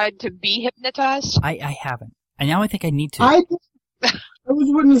ever tried to be hypnotized? I haven't. And now I think I need to. I was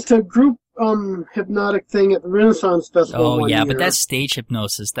witness to a group hypnotic thing at the Renaissance Festival. Oh, yeah, year. but that's stage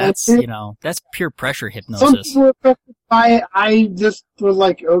hypnosis. That's, that's pure pressure Some hypnosis. people were affected by it. I just was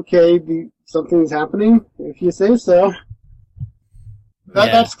like, okay, something's happening, if you say so.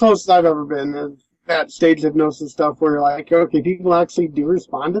 That's close as I've ever been. That stage hypnosis stuff where you're like, okay, people actually do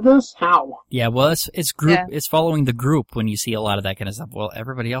respond to this? How? Yeah, well, it's group. Yeah. It's following the group when you see a lot of that kind of stuff. Well,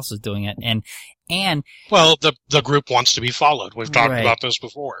 everybody else is doing it, and well, the group wants to be followed. We've talked about this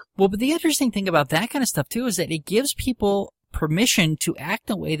before. Well, but the interesting thing about that kind of stuff too is that it gives people permission to act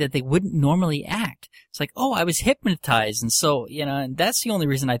in a way that they wouldn't normally act. It's like, oh, I was hypnotized, and so and that's the only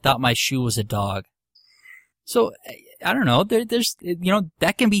reason I thought my shoe was a dog. So I don't know. There's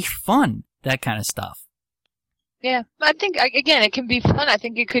that can be fun. That kind of stuff. Yeah, I think, again, it can be fun. I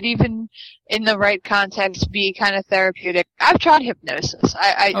think it could even, in the right context, be kind of therapeutic. I've tried hypnosis.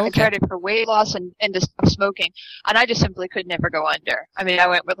 I tried it for weight loss and to stop smoking, and I just simply could never go under. I mean, I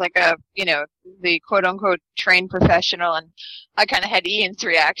went with the quote-unquote trained professional, and I kind of had Ian's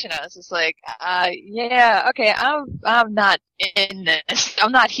reaction. I was just like, yeah, okay, I'm not in this.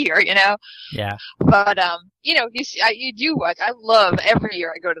 I'm not here, Yeah. But, you do watch. I love, every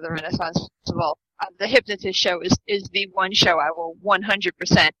year I go to the Renaissance Festival. The Hypnotist show is the one show I will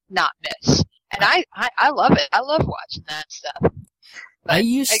 100% not miss. And I love it. I love watching that stuff. But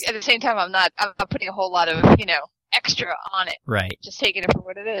at the same time, I'm not putting a whole lot of, extra on it. Right. Just taking it for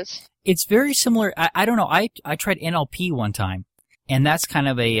what it is. It's very similar. I don't know. I tried NLP one time, and that's kind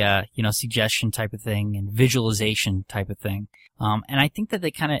of a, suggestion type of thing and visualization type of thing. And I think that they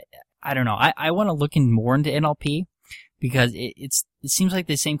kind of, I don't know. I want to look more into NLP because it seems like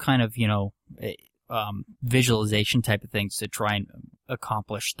the same kind of, visualization type of things to try and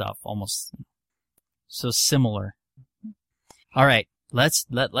accomplish stuff, almost so similar. All right, are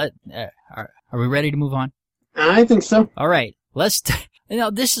we ready to move on? I think so. All right,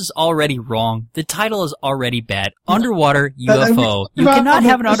 this is already wrong. The title is already bad. Underwater UFO. You cannot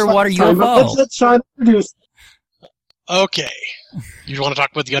have an underwater UFO. Let's try to produce. Okay, you want to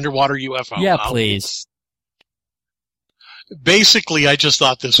talk about the underwater UFO? Yeah, please. Basically, I just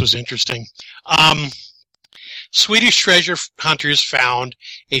thought this was interesting. Swedish treasure hunters found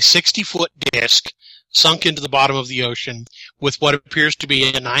a 60-foot disc sunk into the bottom of the ocean with what appears to be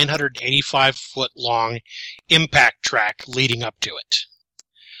a 985-foot-long impact track leading up to it.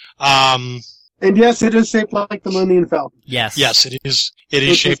 And yes, it is shaped like the Millennium Falcon. Yes. Yes, it is. It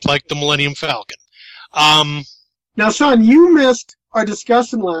is shaped like the Millennium Falcon. Now, Sean, you missed our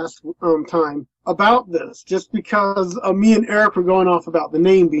discussion last time about this, just because me and Eric were going off about the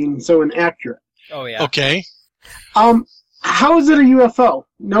name being so inaccurate. Oh, yeah. Okay. How is it a UFO?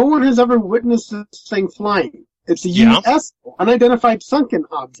 No one has ever witnessed this thing flying. It's a USO, unidentified sunken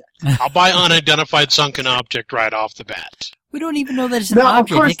object. I'll buy unidentified sunken object right off the bat. We don't even know that it's an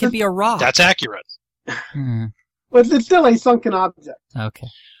object. It could be a rock. That's accurate. But it's still a sunken object. Okay.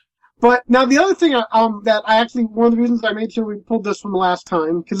 But now the other thing that I actually, one of the reasons I made sure we pulled this from last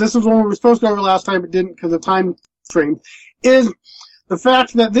time, because this was one we were supposed to go over last time but didn't because of time frame, is the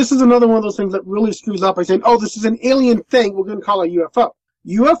fact that this is another one of those things that really screws up by saying, oh, this is an alien thing, we're going to call it UFO.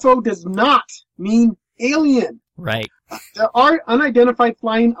 UFO does not mean alien. Right. There are unidentified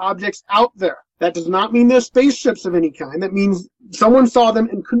flying objects out there. That does not mean they're spaceships of any kind. That means someone saw them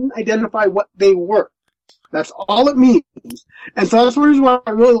and couldn't identify what they were. That's all it means. And so that's the reason why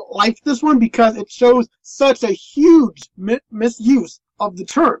I really like this one, because it shows such a huge misuse of the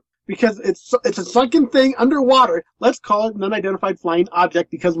term. Because it's a sunken thing underwater. Let's call it an unidentified flying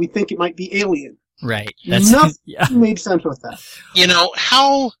object because we think it might be alien. Right. Nothing made sense with that.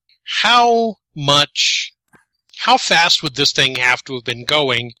 How fast would this thing have to have been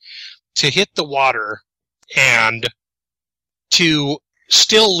going to hit the water and to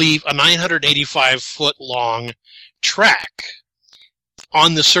still leave a 985-foot long track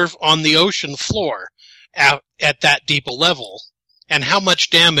on the ocean floor at that deep a level, and how much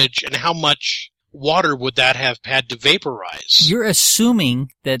damage and how much water would that have had to vaporize? You're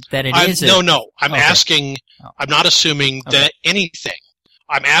assuming that it is. No. I'm okay. asking. I'm not assuming that anything.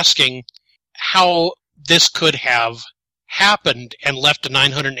 I'm asking how this could have happened and left a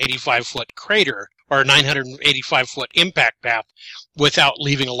 985-foot crater or a 985-foot impact path without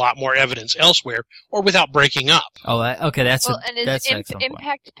leaving a lot more evidence elsewhere or without breaking up. Oh, okay. That's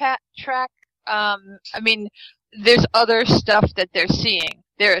impact track. I mean, there's other stuff that they're seeing.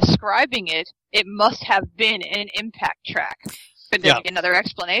 They're ascribing it. It must have been an impact track. Could there be another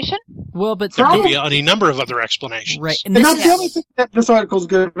explanation? Well, but there could be any number of other explanations. Right. And that's the other thing that this article is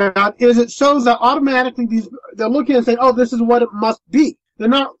good about is it shows that automatically they're looking and saying, "Oh, this is what it must be."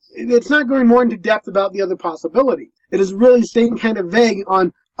 It's not going more into depth about the other possibility. It is really staying kind of vague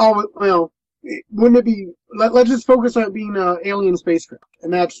on, wouldn't it be? Let's just focus on it being an alien spacecraft,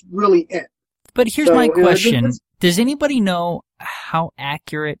 and that's really it. But here's my question: does anybody know how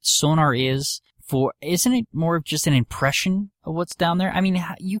accurate sonar is? Isn't it more of just an impression of what's down there? I mean,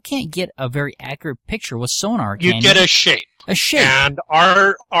 you can't get a very accurate picture with sonar, can you? You get a shape. A shape. And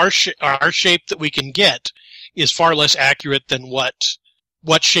our shape that we can get is far less accurate than what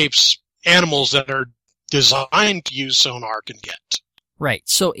shapes animals that are designed to use sonar can get. Right.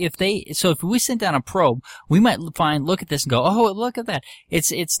 So if we sent down a probe, we might look at this and go, "Oh, look at that.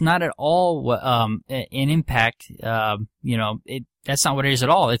 It's not at all an impact. That's not what it is at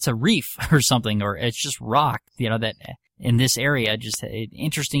all. It's a reef or something, or it's just rock. That in this area, just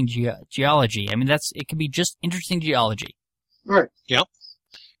interesting geology. I mean, it could be just interesting geology. Right. Yep.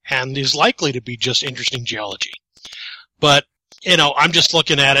 And is likely to be just interesting geology. But I'm just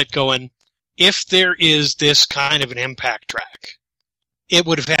looking at it, going, if there is this kind of an impact track, it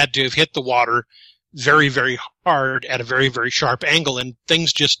would have had to have hit the water very, very hard at a very, very sharp angle, and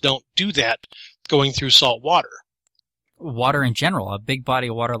things just don't do that going through salt water. Water in general, a big body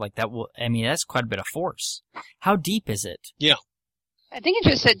of water like that, that's quite a bit of force. How deep is it? Yeah. I think it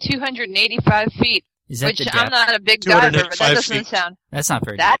just said 285 feet, is that which I'm not a big diver, but that doesn't sound that's not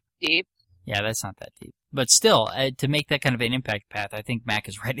very deep. Yeah, that's not that deep. But still, to make that kind of an impact path, I think Mac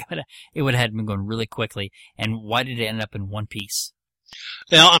is right. It would have been going really quickly, and why did it end up in one piece?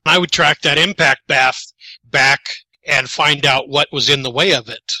 Well, I would track that impact path back and find out what was in the way of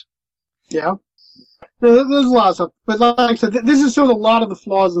it. Yeah. There's a lot of stuff. But like I said, this is sort of a lot of the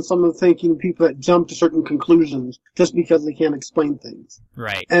flaws in some of the thinking, people that jump to certain conclusions just because they can't explain things.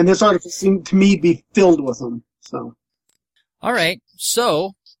 Right. And this article seemed to me be filled with them. So. All right.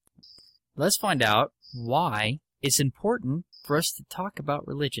 So, let's find out why it's important for us to talk about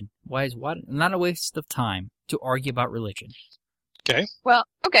religion. Why is not a waste of time to argue about religion. Okay. Well,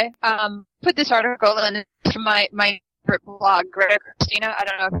 okay. Put this article in my favorite blog, Greta Christina. I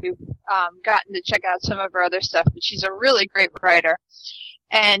don't know if you've gotten to check out some of her other stuff, but she's a really great writer.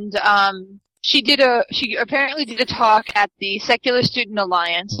 And she apparently did a talk at the Secular Student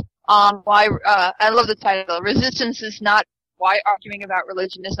Alliance on why I love the title. Resistance is not why arguing about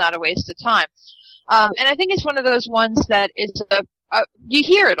religion is not a waste of time. And I think it's one of those ones that is you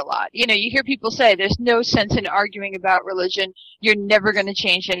hear it a lot. You hear people say there's no sense in arguing about religion. You're never going to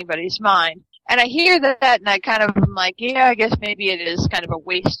change anybody's mind. And I hear that and I kind of am like, yeah, I guess maybe it is kind of a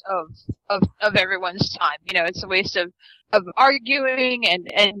waste of everyone's time. It's a waste of arguing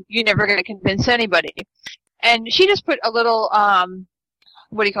and you're never going to convince anybody. And she just put a little, an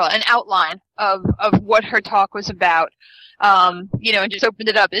outline of what her talk was about. And just opened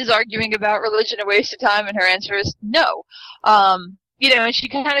it up. Is arguing about religion a waste of time? And her answer is no. And she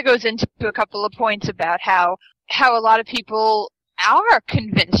kind of goes into a couple of points about how a lot of people are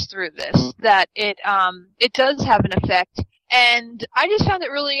convinced through this that it does have an effect. And I just found it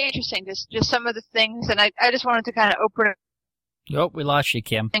really interesting, just some of the things, and I just wanted to kind of open it. Oh, we lost you,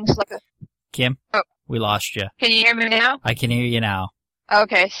 Kim. Things like Kim, we lost you. Can you hear me now? I can hear you now.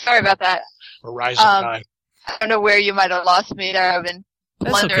 Okay, sorry about that. We're rising high. I don't know where you might have lost me there. I've been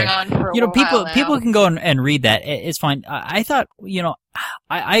blundering on for a while now. People can go and read that. It's fine. I thought,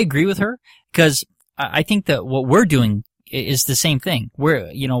 I agree with her because I think that what we're doing is the same thing.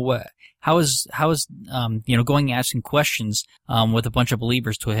 How is going and asking questions with a bunch of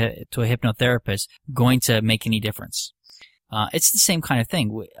believers to a hypnotherapist going to make any difference? It's the same kind of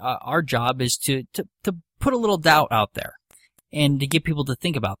thing. Our job is to put a little doubt out there and to get people to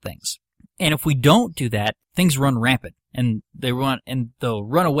think about things. And if we don't do that, things run rampant and they'll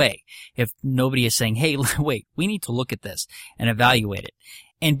run away if nobody is saying, "Hey, wait, we need to look at this and evaluate it."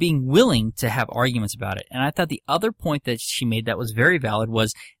 and being willing to have arguments about it. And I thought the other point that she made that was very valid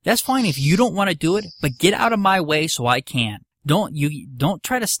was, that's fine if you don't want to do it, but get out of my way so I can. Don't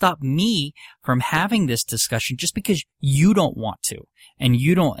try to stop me from having this discussion just because you don't want to, and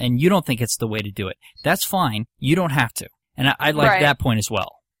you don't think it's the way to do it. That's fine. You don't have to. And I like that point as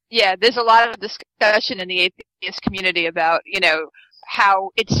well. Yeah, there's a lot of discussion in the atheist community about, how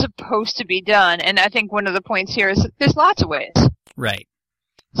it's supposed to be done. And I think one of the points here is that there's lots of ways. Right.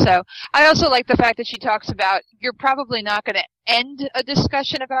 So I also like the fact that she talks about you're probably not going to end a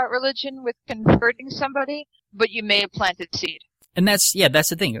discussion about religion with converting somebody, but you may have planted seed. And that's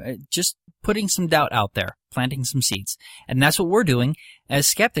the thing. Just putting some doubt out there, planting some seeds. And that's what we're doing as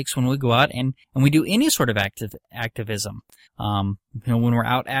skeptics when we go out and we do any sort of activism. When we're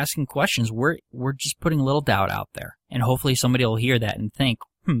out asking questions, we're just putting a little doubt out there. And hopefully somebody will hear that and think,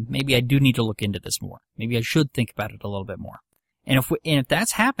 maybe I do need to look into this more. Maybe I should think about it a little bit more. And if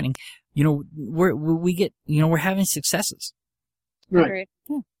that's happening, we're having successes. Right.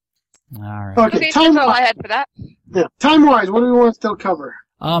 All right. Okay, that's all I had for that. Yeah. Time-wise, what do we want to still cover?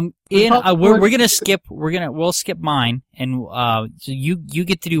 We'll skip mine, and so you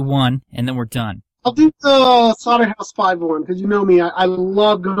get to do one, and then we're done. I'll do the Slaughterhouse 5 one, because you know me, I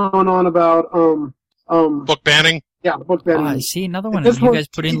love going on about book banning. Yeah, book banning. I see another one that you guys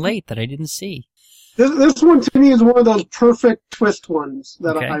put in late that I didn't see. This one to me is one of those perfect twist ones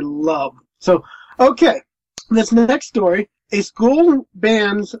that I love. So, okay, this next story, a school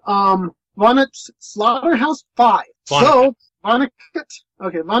bans Vonnegut's Slaughterhouse 5. So, the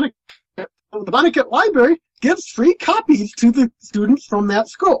Vonnegut Library gives free copies to the students from that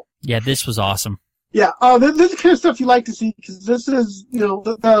school. Yeah, this was awesome. Yeah, this is the kind of stuff you like to see, because this is,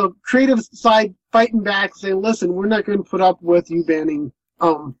 the creative side fighting back, saying, listen, we're not going to put up with you banning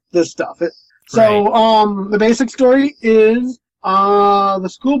this stuff. The basic story is the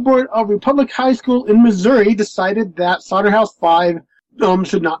school board of Republic High School in Missouri decided that Slaughterhouse 5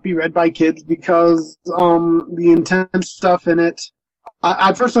 should not be read by kids because the intense stuff in it.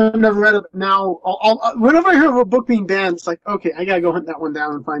 I personally have never read it. Now, whenever I hear of a book being banned, it's like, okay, I gotta go hunt that one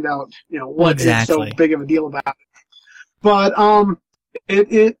down and find out, what is so big of a deal about it. But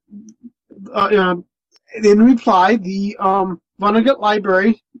in reply, the Vonnegut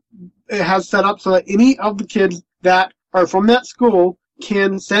Library has set up so that any of the kids that are from that school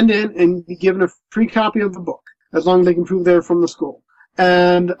can send in and be given a free copy of the book, as long as they can prove they're from the school.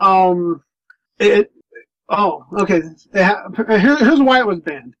 And here's why it was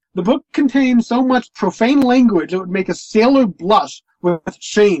banned. The book contains so much profane language it would make a sailor blush with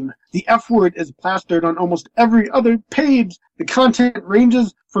shame. The F word is plastered on almost every other page. The content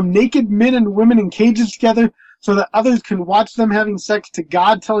ranges from naked men and women in cages together so that others can watch them having sex to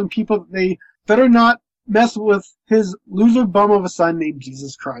God telling people that they better not mess with his loser bum of a son named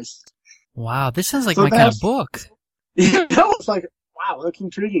Jesus Christ. Wow, this sounds like my kind of book. Yeah, that was like, wow, that's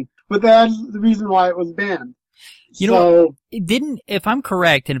intriguing. But that's the reason why it was banned. If I'm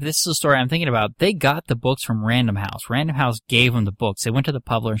correct, and if this is the story I'm thinking about, they got the books from Random House. Random House gave them the books. They went to the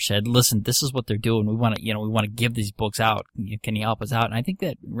publisher and said, listen, this is what they're doing. We want to give these books out. Can you help us out? And I think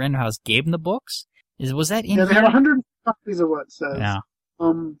that Random House gave them the books. Was that in here? Yeah, they had 100 copies of what it says. Yeah.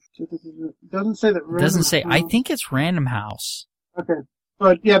 It doesn't say that. It doesn't say. I think it's Random House. Okay.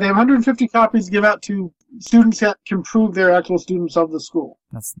 But yeah, they have 150 copies to give out to students that can prove they're actual students of the school.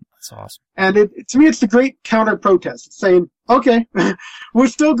 That's awesome. And to me, it's the great counter-protest. It's saying, okay, we're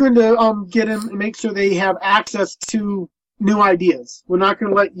still going to get them and make sure they have access to new ideas. We're not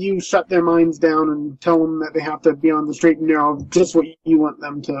going to let you shut their minds down and tell them that they have to be on the straight and narrow of just what you want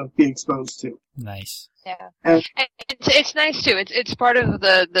them to be exposed to. Nice. Yeah. And it's nice, too. It's part of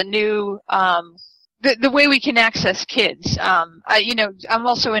the new the way we can access kids. I'm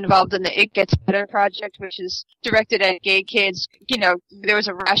also involved in the It Gets Better project, which is directed at gay kids. There was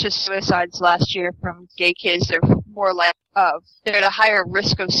a rash of suicides last year from gay kids. They're at a higher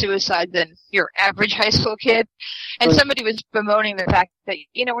risk of suicide than your average high school kid. And somebody was bemoaning the fact that,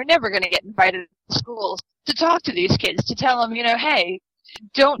 we're never going to get invited to schools to talk to these kids, to tell them, hey,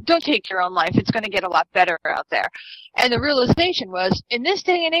 don't take your own life. It's going to get a lot better out there. And the realization was, in this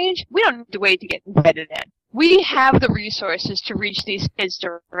day and age, we don't have to wait to get invited in. We have the resources to reach these kids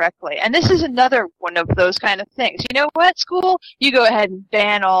directly. And this is another one of those kind of things. You know what, school? You go ahead and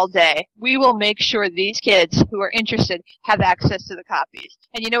ban all day. We will make sure these kids who are interested have access to the copies.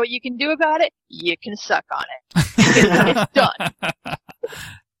 And you know what you can do about it? You can suck on it. It's done. And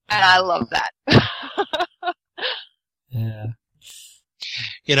I love that. Yeah.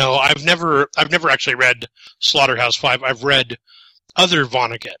 I've never actually read Slaughterhouse 5. I've read other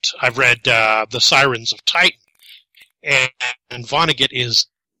Vonnegut. I've read The Sirens of Titan. And Vonnegut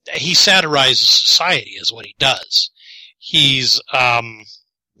he satirizes society is what he does. He's always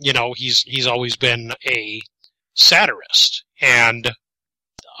been a satirist, and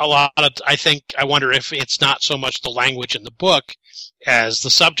a lot of, I wonder if it's not so much the language in the book as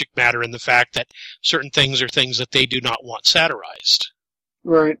the subject matter, and the fact that certain things are things that they do not want satirized.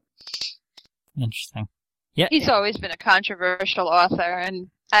 Right. Interesting. Yeah. He's always been a controversial author, and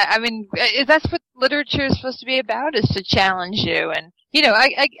I mean, that's what literature is supposed to be about, is to challenge you. And,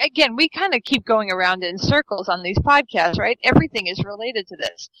 again, we kind of keep going around in circles on these podcasts, right? Everything is related to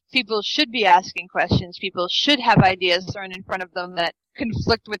this. People should be asking questions. People should have ideas thrown in front of them that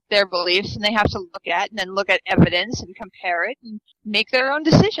conflict with their beliefs, and they have to look at and then look at evidence and compare it and make their own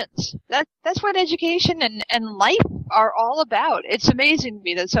decisions. That's what education and life are all about. It's amazing to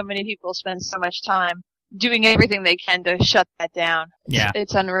me that so many people spend so much time doing everything they can to shut that down. Yeah.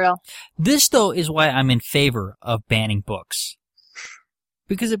 It's unreal. This, though, is why I'm in favor of banning books.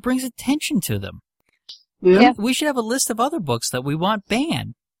 Because it brings attention to them. Yeah. We should have a list of other books that we want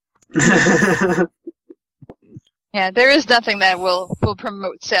banned. Yeah, there is nothing that will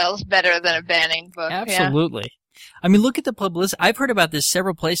promote sales better than a banning book. Absolutely. Yeah. I mean, look at the publicity. I've heard about this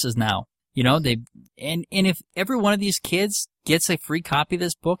several places now. And if every one of these kids gets a free copy of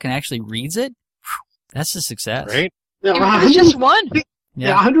this book and actually reads it, that's a success. Right? Yeah, It's just one.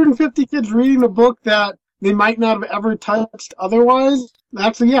 Yeah, 150 kids reading a book that they might not have ever touched otherwise.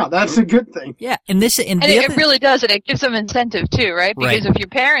 That's a good thing. Yeah, and it really does, and it gives them incentive too, right? Because if your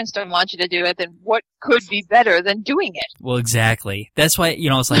parents don't want you to do it, then what could be better than doing it? Well, exactly. That's why,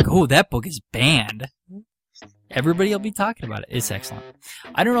 it's like, oh, that book is banned. Everybody will be talking about it. It's excellent.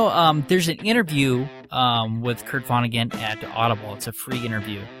 I don't know, there's an interview with Kurt Vonnegut at Audible. It's a free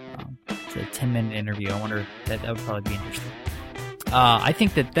interview. It's a 10-minute interview. I wonder, that would probably be interesting. I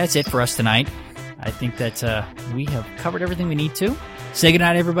think that's it for us tonight. I think that we have covered everything we need to. Say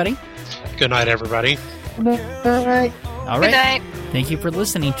goodnight, everybody. Good night, everybody. All right. All right. Good night. Thank you for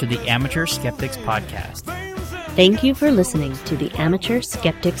listening to the Amateur Skeptics Podcast. Thank you for listening to the Amateur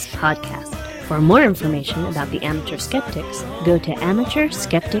Skeptics Podcast. For more information about the Amateur Skeptics, go to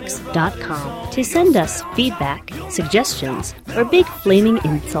amateurskeptics.com. To send us feedback, suggestions, or big flaming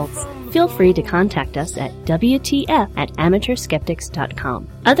insults, feel free to contact us at WTF@amateurskeptics.com.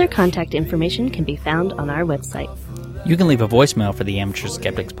 Other contact information can be found on our website. You can leave a voicemail for the Amateur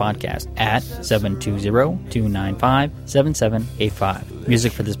Skeptics Podcast at 720-295-7785.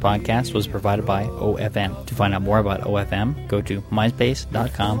 Music for this podcast was provided by OFM. To find out more about OFM, go to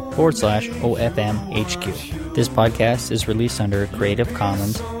myspace.com/OFMHQ. This podcast is released under Creative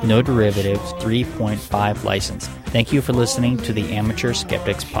Commons, No Derivatives 3.5 license. Thank you for listening to the Amateur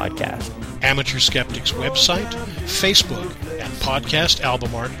Skeptics Podcast. Amateur Skeptics website, Facebook, and podcast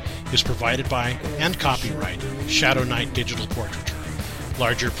album art is provided by and copyright Shadow Knight Digital Portraiture.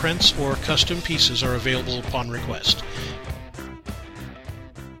 Larger prints or custom pieces are available upon request.